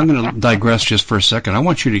 I'm going to digress just for a second. I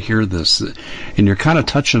want you to hear this, and you're kind of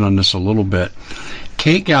touching on this a little bit.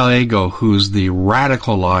 Kate Gallego, who's the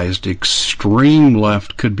radicalized extreme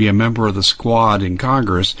left, could be a member of the squad in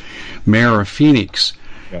Congress, mayor of Phoenix.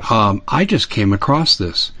 Yes. I just came across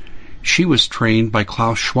this. She was trained by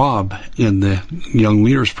Klaus Schwab in the Young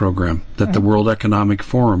Leaders Program that the World Economic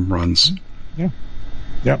Forum runs. Yeah.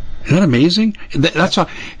 Yep. Isn't that amazing? That's how,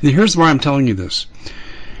 here's why I'm telling you this.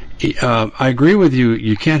 I agree with you.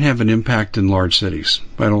 You can't have an impact in large cities.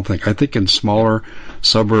 I don't think. I think in smaller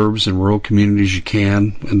suburbs and rural communities you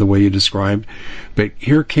can, in the way you described. But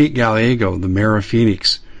here, Kate Gallego, the mayor of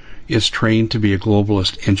Phoenix, is trained to be a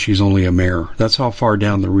globalist, and she's only a mayor. That's how far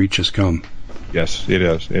down the reach has come. Yes, it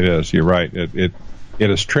is. It is. You're right. It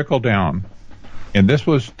has trickled down, and this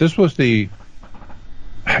was the.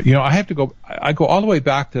 I go all the way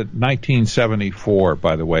back to 1974.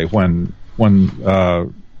 By the way, when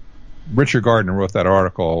Richard Gardner wrote that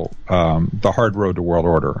article, The Hard Road to World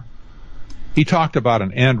Order, he talked about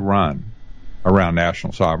an end run around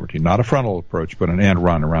national sovereignty, not a frontal approach, but an end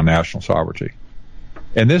run around national sovereignty.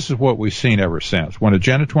 And this is what we've seen ever since. When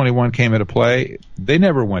Agenda 21 came into play, they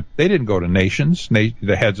didn't go to nations,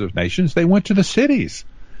 the heads of nations. They went to the cities.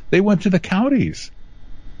 They went to the counties.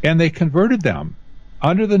 And they converted them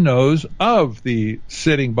under the nose of the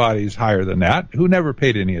sitting bodies higher than that, who never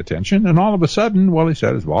paid any attention. And all of a sudden, well, he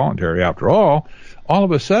said it's voluntary after all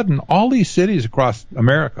of a sudden, all these cities across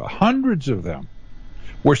America, hundreds of them,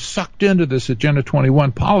 were sucked into this Agenda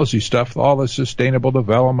 21 policy stuff, all the sustainable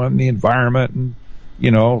development and the environment and,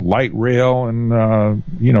 light rail and,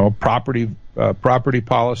 property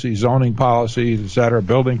policy, zoning policies, et cetera,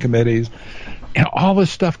 building committees. And all this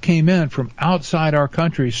stuff came in from outside our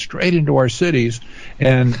country straight into our cities.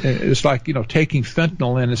 And it's like, taking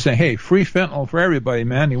fentanyl in and saying, hey, free fentanyl for everybody,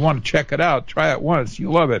 man. You want to check it out. Try it once. You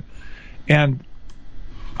love it. And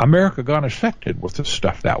America got affected with this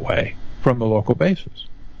stuff that way from the local basis.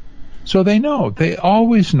 So they know. They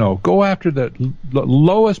always know. Go after the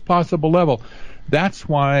lowest possible level. That's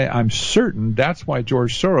why I'm certain that's why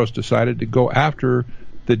George Soros decided to go after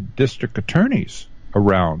the district attorneys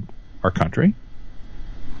around our country,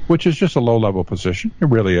 which is just a low-level position. It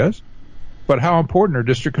really is. But how important are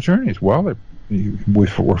district attorneys? Well,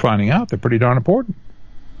 we're finding out they're pretty darn important.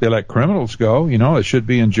 They let criminals go. They should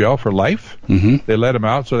be in jail for life. Mm-hmm. They let them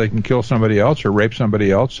out so they can kill somebody else or rape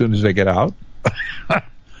somebody else as soon as they get out.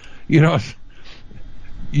 When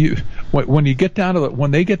they get down to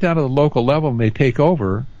the local level and they take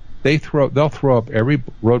over, they'll throw up every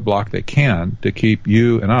roadblock they can to keep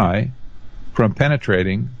you and I from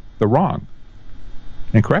penetrating the wrong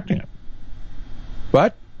and correcting it.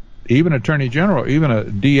 But even Attorney General, even a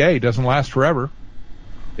DA doesn't last forever.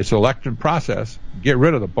 It's an election process. Get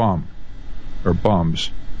rid of the bum or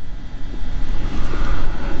bums.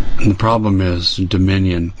 And the problem is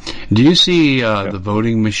dominion. Do you see the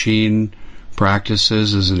voting machine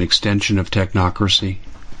practices as an extension of technocracy?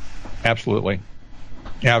 Absolutely.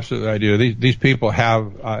 Absolutely, I do. These people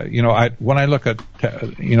have, when I look at,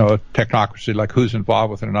 technocracy, like who's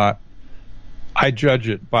involved with it or not, I judge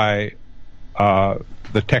it by the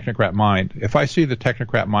technocrat mind. If I see the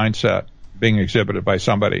technocrat mindset being exhibited by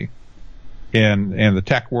somebody in the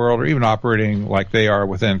tech world or even operating like they are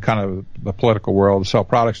within kind of the political world to sell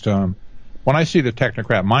products to them, when I see the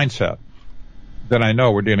technocrat mindset, then I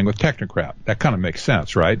know we're dealing with technocrat. That kind of makes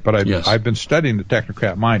sense, right? But I've been studying the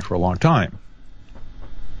technocrat mind for a long time.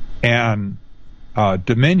 And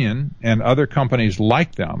Dominion and other companies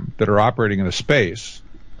like them that are operating in the space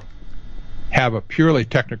have a purely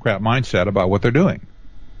technocrat mindset about what they're doing.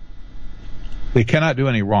 They cannot do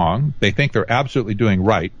any wrong. They think they're absolutely doing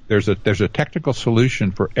right. There's a technical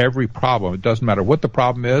solution for every problem. It doesn't matter what the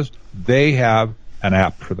problem is. They have an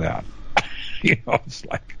app for that. It's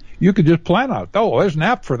like you could just plan out. Oh, there's an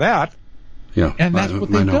app for that. Yeah, and that's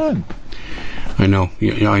what they've done. I know.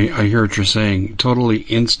 I hear what you're saying. Totally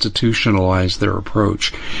institutionalize their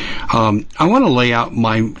approach. I want to lay out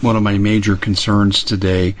one of my major concerns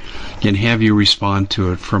today and have you respond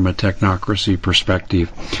to it from a technocracy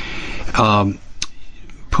perspective.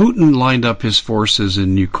 Putin lined up his forces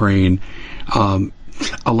in Ukraine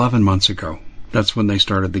 11 months ago. That's when they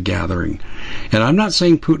started the gathering. And I'm not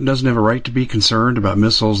saying Putin doesn't have a right to be concerned about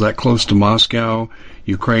missiles that close to Moscow,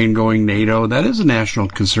 Ukraine going NATO. That is a national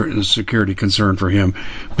security concern for him,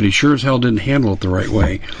 but he sure as hell didn't handle it the right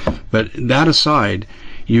way. But that aside,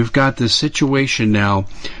 you've got this situation now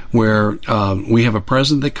where we have a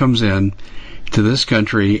president that comes in to this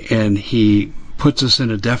country and he puts us in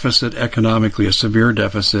a deficit economically, a severe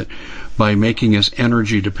deficit, by making us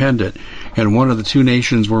energy dependent. And one of the two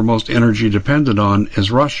nations we're most energy dependent on is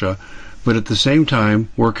Russia. But at the same time,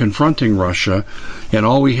 we're confronting Russia, and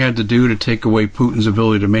all we had to do to take away Putin's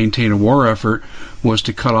ability to maintain a war effort was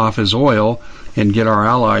to cut off his oil and get our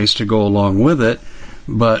allies to go along with it.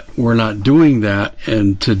 But we're not doing that,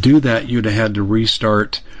 and to do that, you'd have had to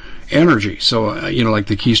restart energy. So, like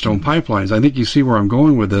the Keystone pipelines. I think you see where I'm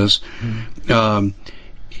going with this.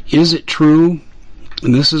 Is it true?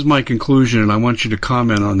 And this is my conclusion, and I want you to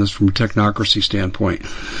comment on this from a technocracy standpoint.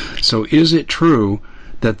 So is it true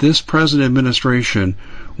that this present administration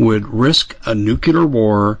would risk a nuclear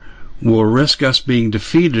war, will risk us being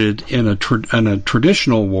defeated in a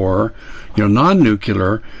traditional war,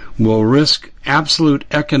 non-nuclear, will risk absolute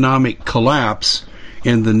economic collapse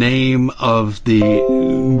in the name of the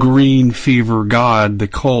green fever god, the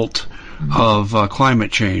cult of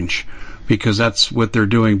climate change, because that's what they're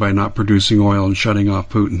doing by not producing oil and shutting off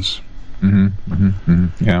Putin's.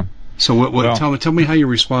 Yeah. So tell me how you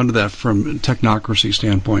respond to that from a technocracy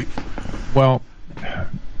standpoint. Well,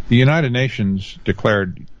 the United Nations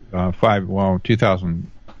declared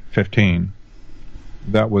 2015,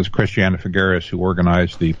 that was Christiana Figueres who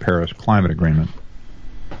organized the Paris Climate Agreement.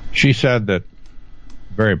 She said that,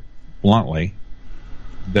 very bluntly,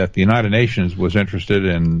 that the United Nations was interested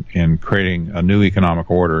in creating a new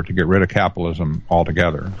economic order to get rid of capitalism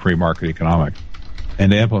altogether, free market economics,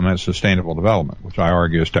 and to implement sustainable development, which I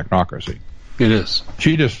argue is technocracy. It is.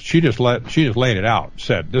 She just laid it out.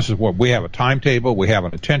 Said, this is what we have, a timetable, we have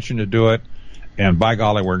an intention to do it, and by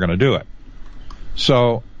golly, we're going to do it.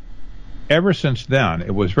 So, ever since then,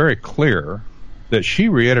 it was very clear that she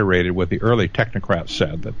reiterated what the early technocrats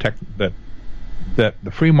said, that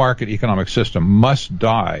the free market economic system must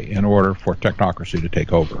die in order for technocracy to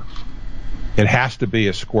take over. It has to be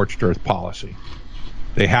a scorched earth policy.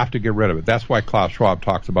 They have to get rid of it. That's why Klaus Schwab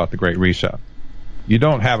talks about the Great Reset. You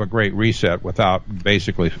don't have a Great Reset without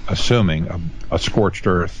basically assuming a scorched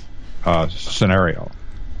earth scenario.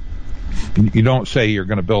 You don't say you're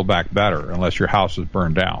going to build back better unless your house is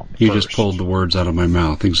burned down. You just pulled the words out of my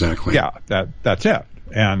mouth. Exactly. Yeah, that's it.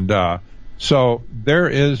 And so there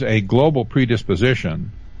is a global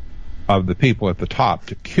predisposition of the people at the top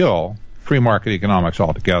to kill free market economics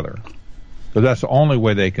altogether. But that's the only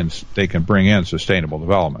way they can bring in sustainable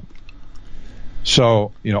development.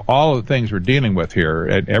 So, all of the things we're dealing with here,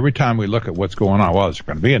 and every time we look at what's going on, well, is there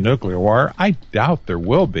going to be a nuclear war? I doubt there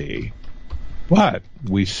will be. But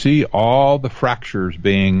we see all the fractures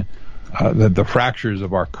being, the fractures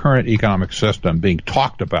of our current economic system being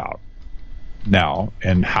talked about now,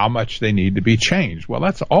 and how much they need to be changed. Well,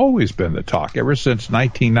 that's always been the talk ever since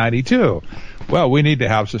 1992. Well, we need to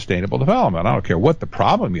have sustainable development. I don't care what the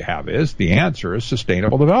problem you have is. The answer is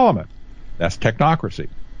sustainable development. That's technocracy.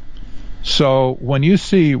 So when you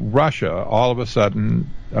see Russia all of a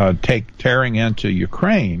sudden tearing into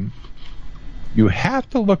Ukraine, you have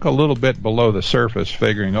to look a little bit below the surface,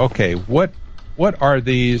 figuring, okay, what are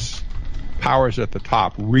these powers at the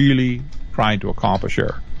top really trying to accomplish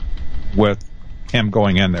here with him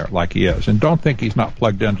going in there like he is? And don't think he's not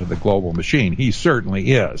plugged into the global machine. He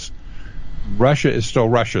certainly is. Russia is still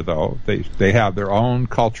Russia, though. They have their own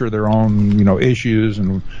culture, their own issues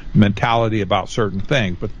and mentality about certain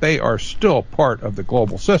things, but they are still part of the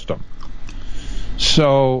global system.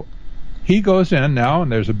 So he goes in now,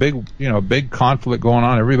 and there's a big conflict going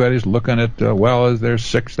on. Everybody's looking at, there's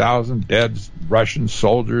 6,000 dead Russian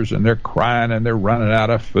soldiers, and they're crying, and they're running out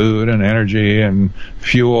of food and energy and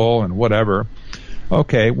fuel and whatever.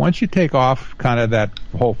 Okay, once you take off kind of that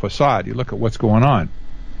whole facade, you look at what's going on.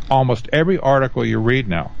 Almost every article you read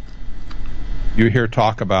now, you hear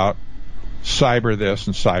talk about cyber this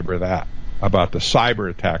and cyber that, about the cyber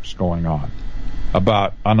attacks going on,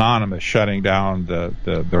 about Anonymous shutting down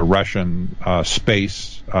the Russian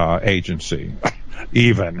space agency,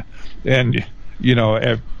 even. And,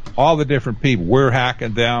 all the different people, we're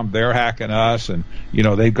hacking them, they're hacking us, and,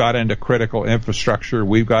 they've got into critical infrastructure,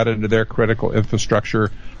 we've got into their critical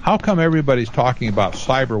infrastructure. How come everybody's talking about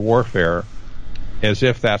cyber warfare as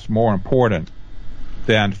if that's more important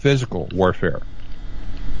than physical warfare?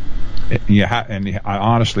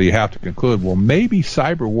 Honestly, you have to conclude, well, maybe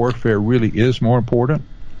cyber warfare really is more important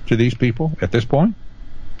to these people at this point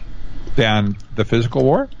than the physical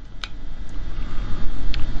war?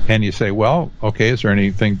 And you say, well, okay, is there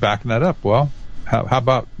anything backing that up? Well, how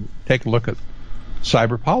about take a look at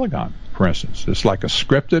Cyber Polygon, for instance. It's like a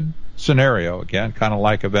scripted scenario, again, kind of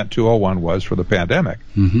like Event 201 was for the pandemic.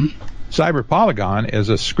 Mm-hmm. Cyber Polygon is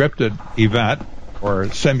a scripted event or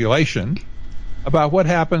simulation about what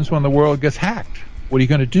happens when the world gets hacked. What are you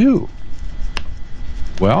going to do?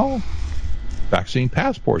 Well, vaccine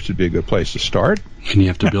passports would be a good place to start. And you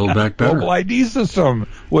have to build back better. Mobile ID system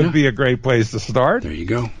would be a great place to start. There you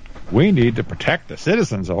go. We need to protect the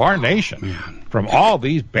citizens of our nation from all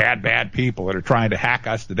these bad people that are trying to hack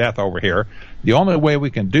us to death over here. The only way we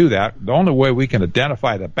can do that, the only way we can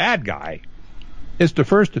identify the bad guy, is to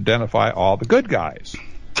first identify all the good guys.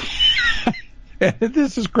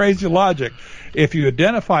 This is crazy logic. If you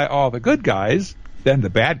identify all the good guys, then the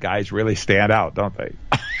bad guys really stand out, don't they?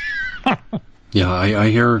 Yeah, I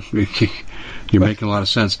hear you're making a lot of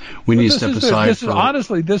sense. We need to step aside.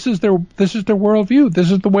 Honestly, this is their worldview.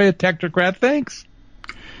 This is the way a technocrat thinks.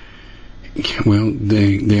 Well,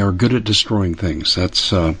 they are good at destroying things.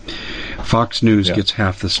 That's Fox News gets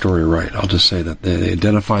half the story right. I'll just say that they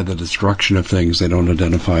identify the destruction of things. They don't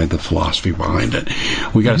identify the philosophy behind it.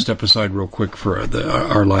 We got to step aside real quick for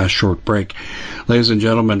our last short break. Ladies and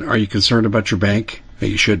gentlemen, are you concerned about your bank?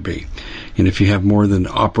 You should be. And if you have more than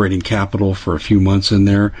operating capital for a few months in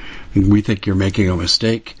there, we think you're making a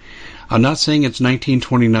mistake. I'm not saying it's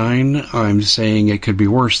 1929. I'm saying it could be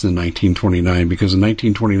worse than 1929, because in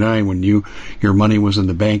 1929, when your money was in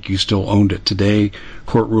the bank, you still owned it. Today,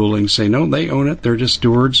 court rulings say, no, they own it. They're just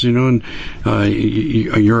stewards, and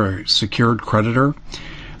you're a secured creditor.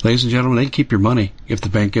 Ladies and gentlemen, they keep your money if the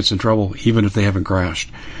bank gets in trouble, even if they haven't crashed.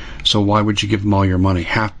 So why would you give them all your money?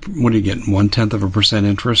 What are you getting, 0.1%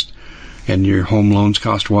 interest? And your home loans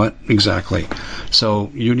cost what? Exactly.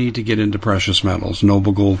 So you need to get into precious metals.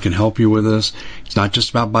 Noble Gold can help you with this. It's not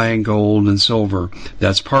just about buying gold and silver.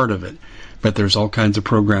 That's part of it. But there's all kinds of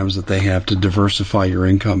programs that they have to diversify your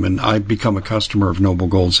income. And I've become a customer of Noble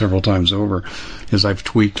Gold several times over as I've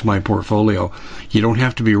tweaked my portfolio. You don't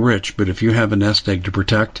have to be rich, but if you have a nest egg to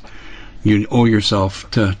protect, you owe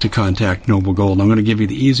yourself to contact Noble Gold. I'm going to give you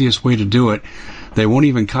the easiest way to do it. They won't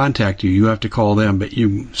even contact you. You have to call them, but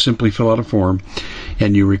you simply fill out a form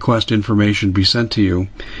and you request information be sent to you.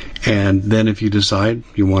 And then if you decide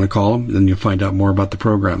you want to call them, then you'll find out more about the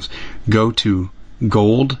programs. Go to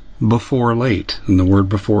Gold Before Late, and the word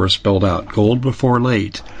before is spelled out,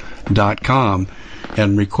 goldbeforelate.com,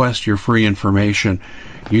 and request your free information.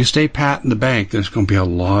 You stay pat in the bank, there's going to be a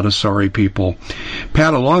lot of sorry people.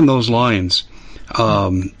 Pat, along those lines,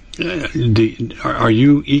 are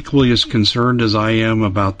you equally as concerned as I am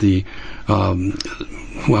about the,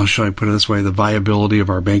 should I put it this way, the viability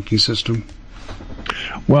of our banking system?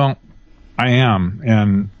 Well, I am,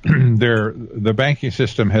 and the banking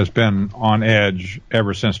system has been on edge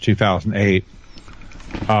ever since 2008.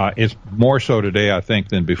 It's more so today, I think,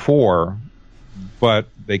 than before, but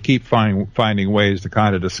they keep finding ways to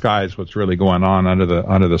kind of disguise what's really going on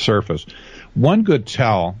under the surface. One good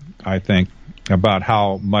tell, I think, about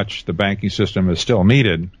how much the banking system is still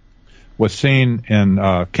needed was seen in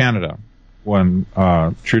Canada when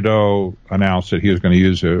Trudeau announced that he was going to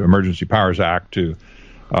use the Emergency Powers Act to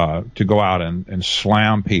go out and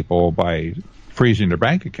slam people by freezing their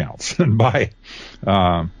bank accounts and by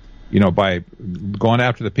going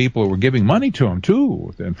after the people who were giving money to them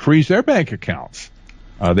too and freeze their bank accounts.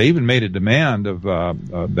 They even made a demand of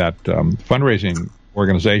that fundraising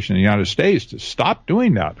organization in the United States to stop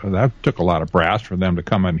doing that. That took a lot of brass for them to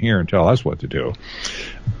come in here and tell us what to do.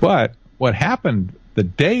 But what happened the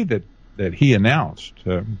day that he announced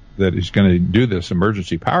that he's going to do this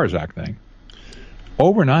Emergency Powers Act thing,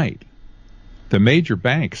 overnight, the major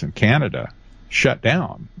banks in Canada shut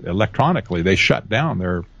down electronically. They shut down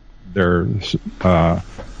their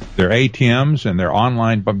ATMs and their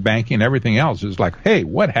online banking and everything else. It's like, hey,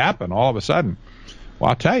 what happened all of a sudden?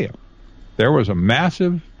 Well, I'll tell you, there was a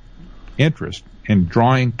massive interest in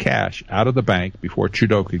drawing cash out of the bank before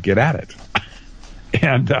Trudeau could get at it.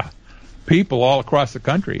 And people all across the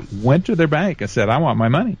country went to their bank and said, I want my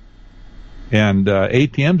money. And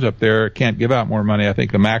ATMs up there can't give out more money. I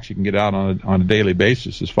think the max you can get out on a daily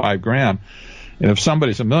basis is $5,000. And if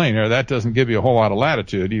somebody's a millionaire, that doesn't give you a whole lot of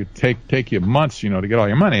latitude. You take you months, to get all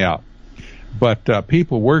your money out. But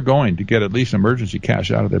people were going to get at least emergency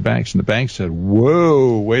cash out of their banks, and the bank said,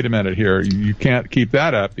 "Whoa, wait a minute here. You can't keep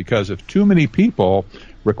that up, because if too many people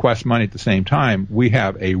request money at the same time, we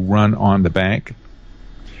have a run on the bank,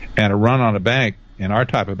 and a run on a bank in our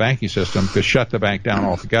type of banking system could shut the bank down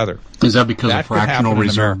altogether." Is that because of fractional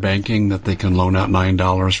reserve banking, that they can loan out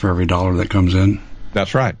 $9 for every dollar that comes in?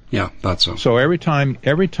 That's right. Yeah, that's so. So every time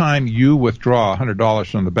you withdraw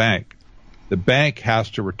 $100 from the bank has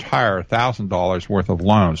to retire $1,000 worth of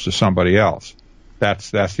loans to somebody else.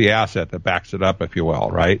 That's the asset that backs it up, if you will,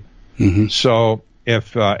 right? Mm-hmm. So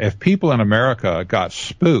if people in America got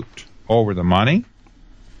spooked over the money,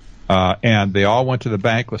 and they all went to the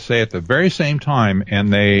bank, let's say at the very same time,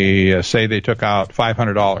 and they say they took out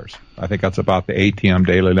 $500. I think that's about the ATM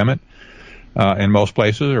daily limit in most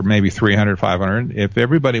places, or maybe 300, 500. If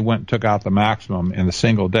everybody went and took out the maximum in a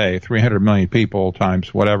single day, 300 million people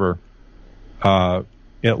times whatever,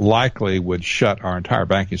 it likely would shut our entire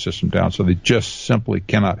banking system down. So they just simply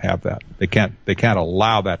cannot have that. They can't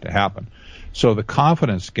allow that to happen. So the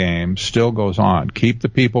confidence game still goes on. Keep the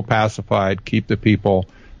people pacified. Keep the people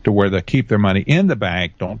to where they keep their money in the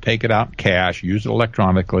bank. Don't take it out in cash. Use it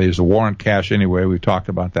electronically. There's a war on cash anyway. We've talked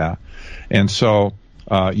about that. And so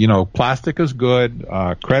Plastic is good.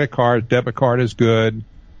 Credit card, debit card is good.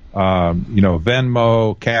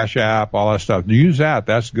 Venmo, Cash App, all that stuff. Use that.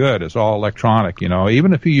 That's good. It's all electronic.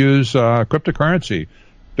 Even if you use cryptocurrency,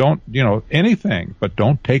 don't anything, but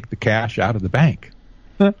don't take the cash out of the bank.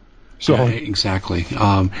 So yeah, exactly.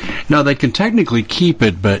 Now they can technically keep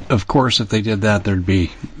it, but of course, if they did that, there'd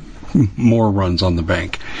be more runs on the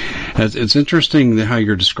bank. It's interesting how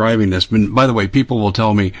you're describing this. But by the way, people will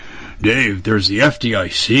tell me, Dave, there's the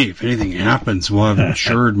FDIC. If anything happens, we'll have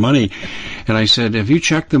insured money. And I said, have you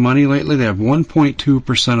checked the money lately? They have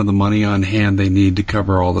 1.2% of the money on hand they need to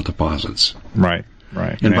cover all the deposits. Right.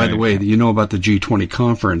 And by the way, about the G20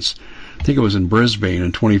 conference, I think it was in Brisbane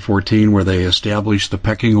in 2014 where they established the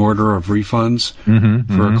pecking order of refunds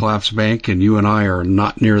for a collapsed bank, and you and I are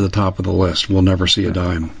not near the top of the list. We'll never see a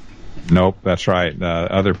dime. Nope, that's right.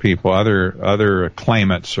 Other people, other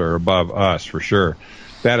claimants are above us for sure.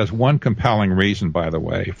 That is one compelling reason, by the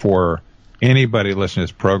way, for anybody listening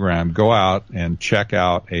to this program, go out and check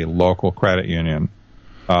out a local credit union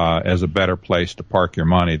as a better place to park your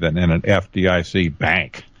money than in an FDIC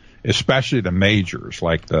bank, especially the majors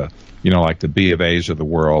like the B of A's of the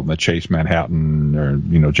world, and the Chase Manhattan, or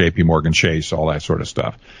JP Morgan Chase, all that sort of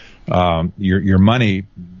stuff. Your money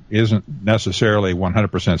isn't necessarily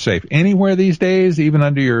 100% safe anywhere these days. Even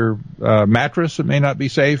under your mattress, it may not be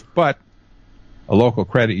safe, but a local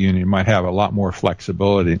credit union might have a lot more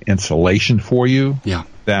flexibility and insulation for you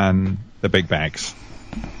than the big banks.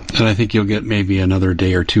 And I think you'll get maybe another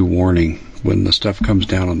day or two warning when the stuff comes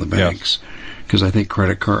down on the banks. Because I think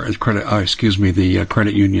the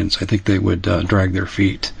credit unions, I think they would drag their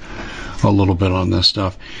feet a little bit on this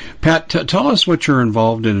stuff. Pat, tell us what you're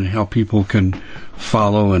involved in and how people can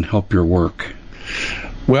follow and help your work.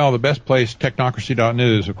 Well, the best place,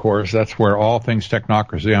 technocracy.news, of course. That's where all things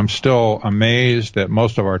technocracy. I'm still amazed that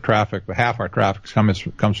most of our traffic, half our traffic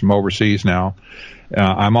comes from overseas now.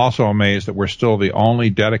 I'm also amazed that we're still the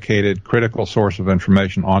only dedicated, critical source of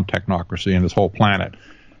information on technocracy in this whole planet.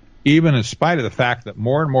 Even in spite of the fact that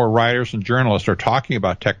more and more writers and journalists are talking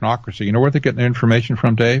about technocracy. You know where they're getting their information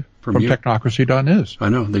from, Dave? From technocracy.news. I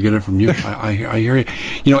know. They get it from you. I hear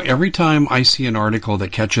you. Every time I see an article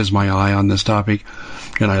that catches my eye on this topic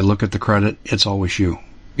and I look at the credit, it's always you.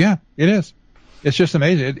 Yeah, it is. It's just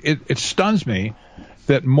amazing. It stuns me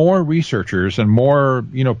that more researchers and more,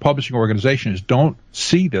 publishing organizations don't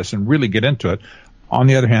see this and really get into it. On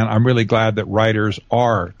the other hand, I'm really glad that writers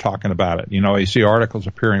are talking about it. You see articles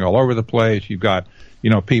appearing all over the place. You've got,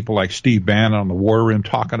 people like Steve Bannon on the War Room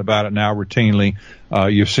talking about it now routinely.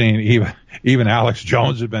 You've seen even Alex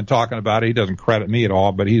Jones has been talking about it. He doesn't credit me at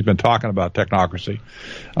all, but he's been talking about technocracy.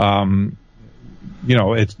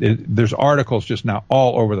 There's articles just now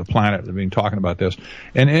all over the planet that have been talking about this.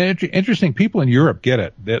 And interesting, people in Europe get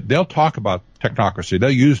it. They'll talk about technocracy. They'll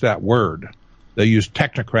use that word. They use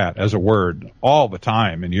technocrat as a word all the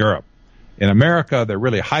time in Europe. In America, they're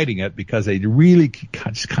really hiding it because they really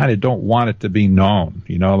kind of don't want it to be known.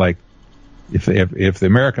 Like if the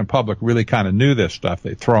American public really kind of knew this stuff,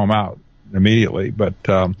 they'd throw them out immediately. But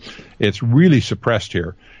it's really suppressed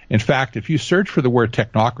here. In fact, if you search for the word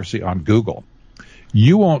technocracy on Google,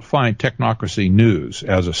 you won't find technocracy news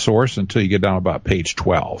as a source until you get down about page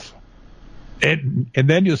 12. And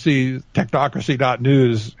then you'll see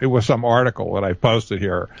technocracy.news. It was some article that I posted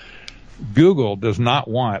here. Google does not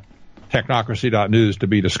want technocracy.news to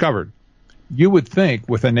be discovered. You would think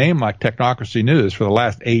with a name like Technocracy News for the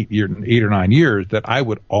last 8 or 9 years that I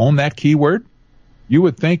would own that keyword. You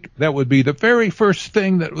would think that would be the very first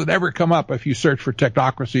thing that would ever come up if you search for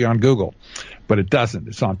technocracy on Google. But it doesn't.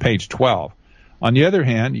 It's on page 12. On the other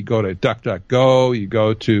hand, you go to DuckDuckGo, you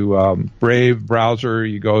go to Brave browser,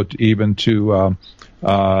 you go to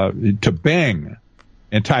Bing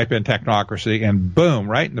and type in technocracy, and boom,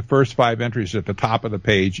 right in the first 5 entries at the top of the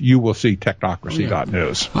page, you will see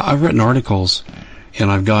technocracy.news. I've written articles, and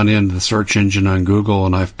I've gone into the search engine on Google,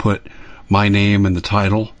 and I've put my name in the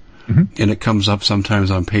title, and it comes up sometimes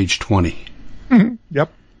on page 20.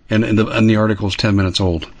 Yep. And the article's 10 minutes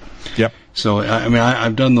old. Yep. So,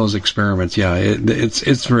 I've done those experiments. Yeah,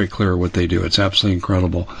 it's very clear what they do. It's absolutely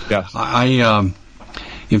incredible. Yes.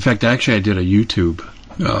 In fact, actually, I did a YouTube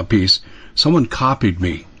piece. Someone copied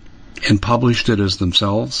me and published it as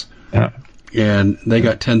themselves. Yeah. And they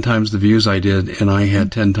got 10 times the views I did, and I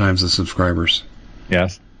had 10 times the subscribers.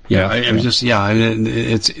 Yes. Yeah,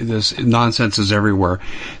 it's this nonsense is everywhere.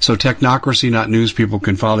 So technocracy, not news, people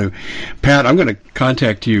can follow. Pat, I'm going to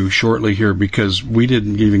contact you shortly here because we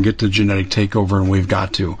didn't even get to genetic takeover, and we've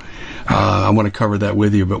got to. I want to cover that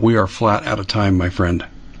with you, but we are flat out of time, my friend.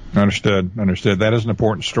 Understood. That is an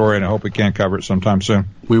important story, and I hope we can cover it sometime soon.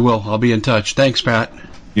 We will. I'll be in touch. Thanks, Pat.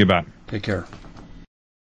 You bet. Take care.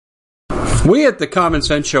 We at the Common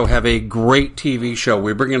Sense Show have a great TV show.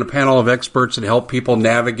 We bring in a panel of experts and help people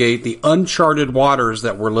navigate the uncharted waters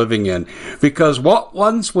that we're living in. Because what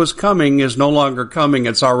once was coming is no longer coming.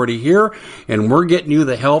 It's already here, and we're getting you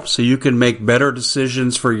the help so you can make better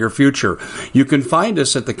decisions for your future. You can find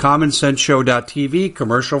us at thecommonsenseshow.tv,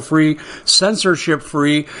 commercial-free,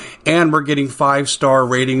 censorship-free, and we're getting 5-star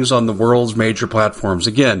ratings on the world's major platforms.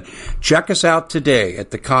 Again, check us out today at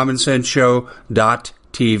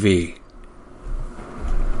thecommonsenseshow.tv.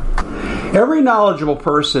 Every knowledgeable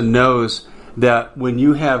person knows that when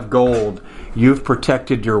you have gold, you've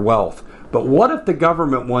protected your wealth. But what if the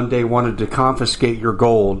government one day wanted to confiscate your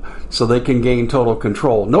gold so they can gain total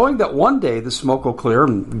control, knowing that one day the smoke will clear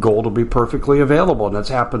and gold will be perfectly available, and that's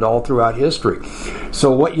happened all throughout history.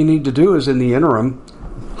 So what you need to do is, in the interim,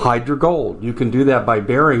 hide your gold. You can do that by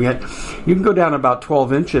burying it. You can go down about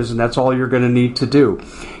 12 inches, and that's all you're going to need to do.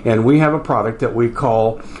 And we have a product that we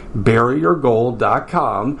call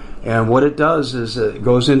buryyourgold.com, and what it does is it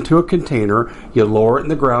goes into a container. You lower it in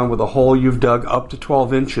the ground with a hole you've dug up to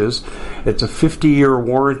 12 inches. It's a 50-year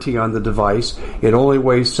warranty on the device. It only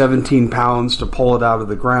weighs 17 pounds to pull it out of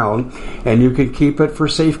the ground, and you can keep it for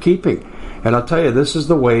safekeeping. And I'll tell you, this is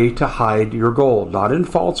the way to hide your gold, not in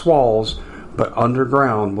false walls, but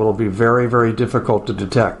underground, will be very, very difficult to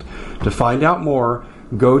detect. To find out more,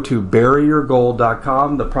 go to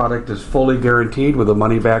buryyourgold.com. The product is fully guaranteed with a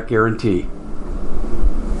money-back guarantee.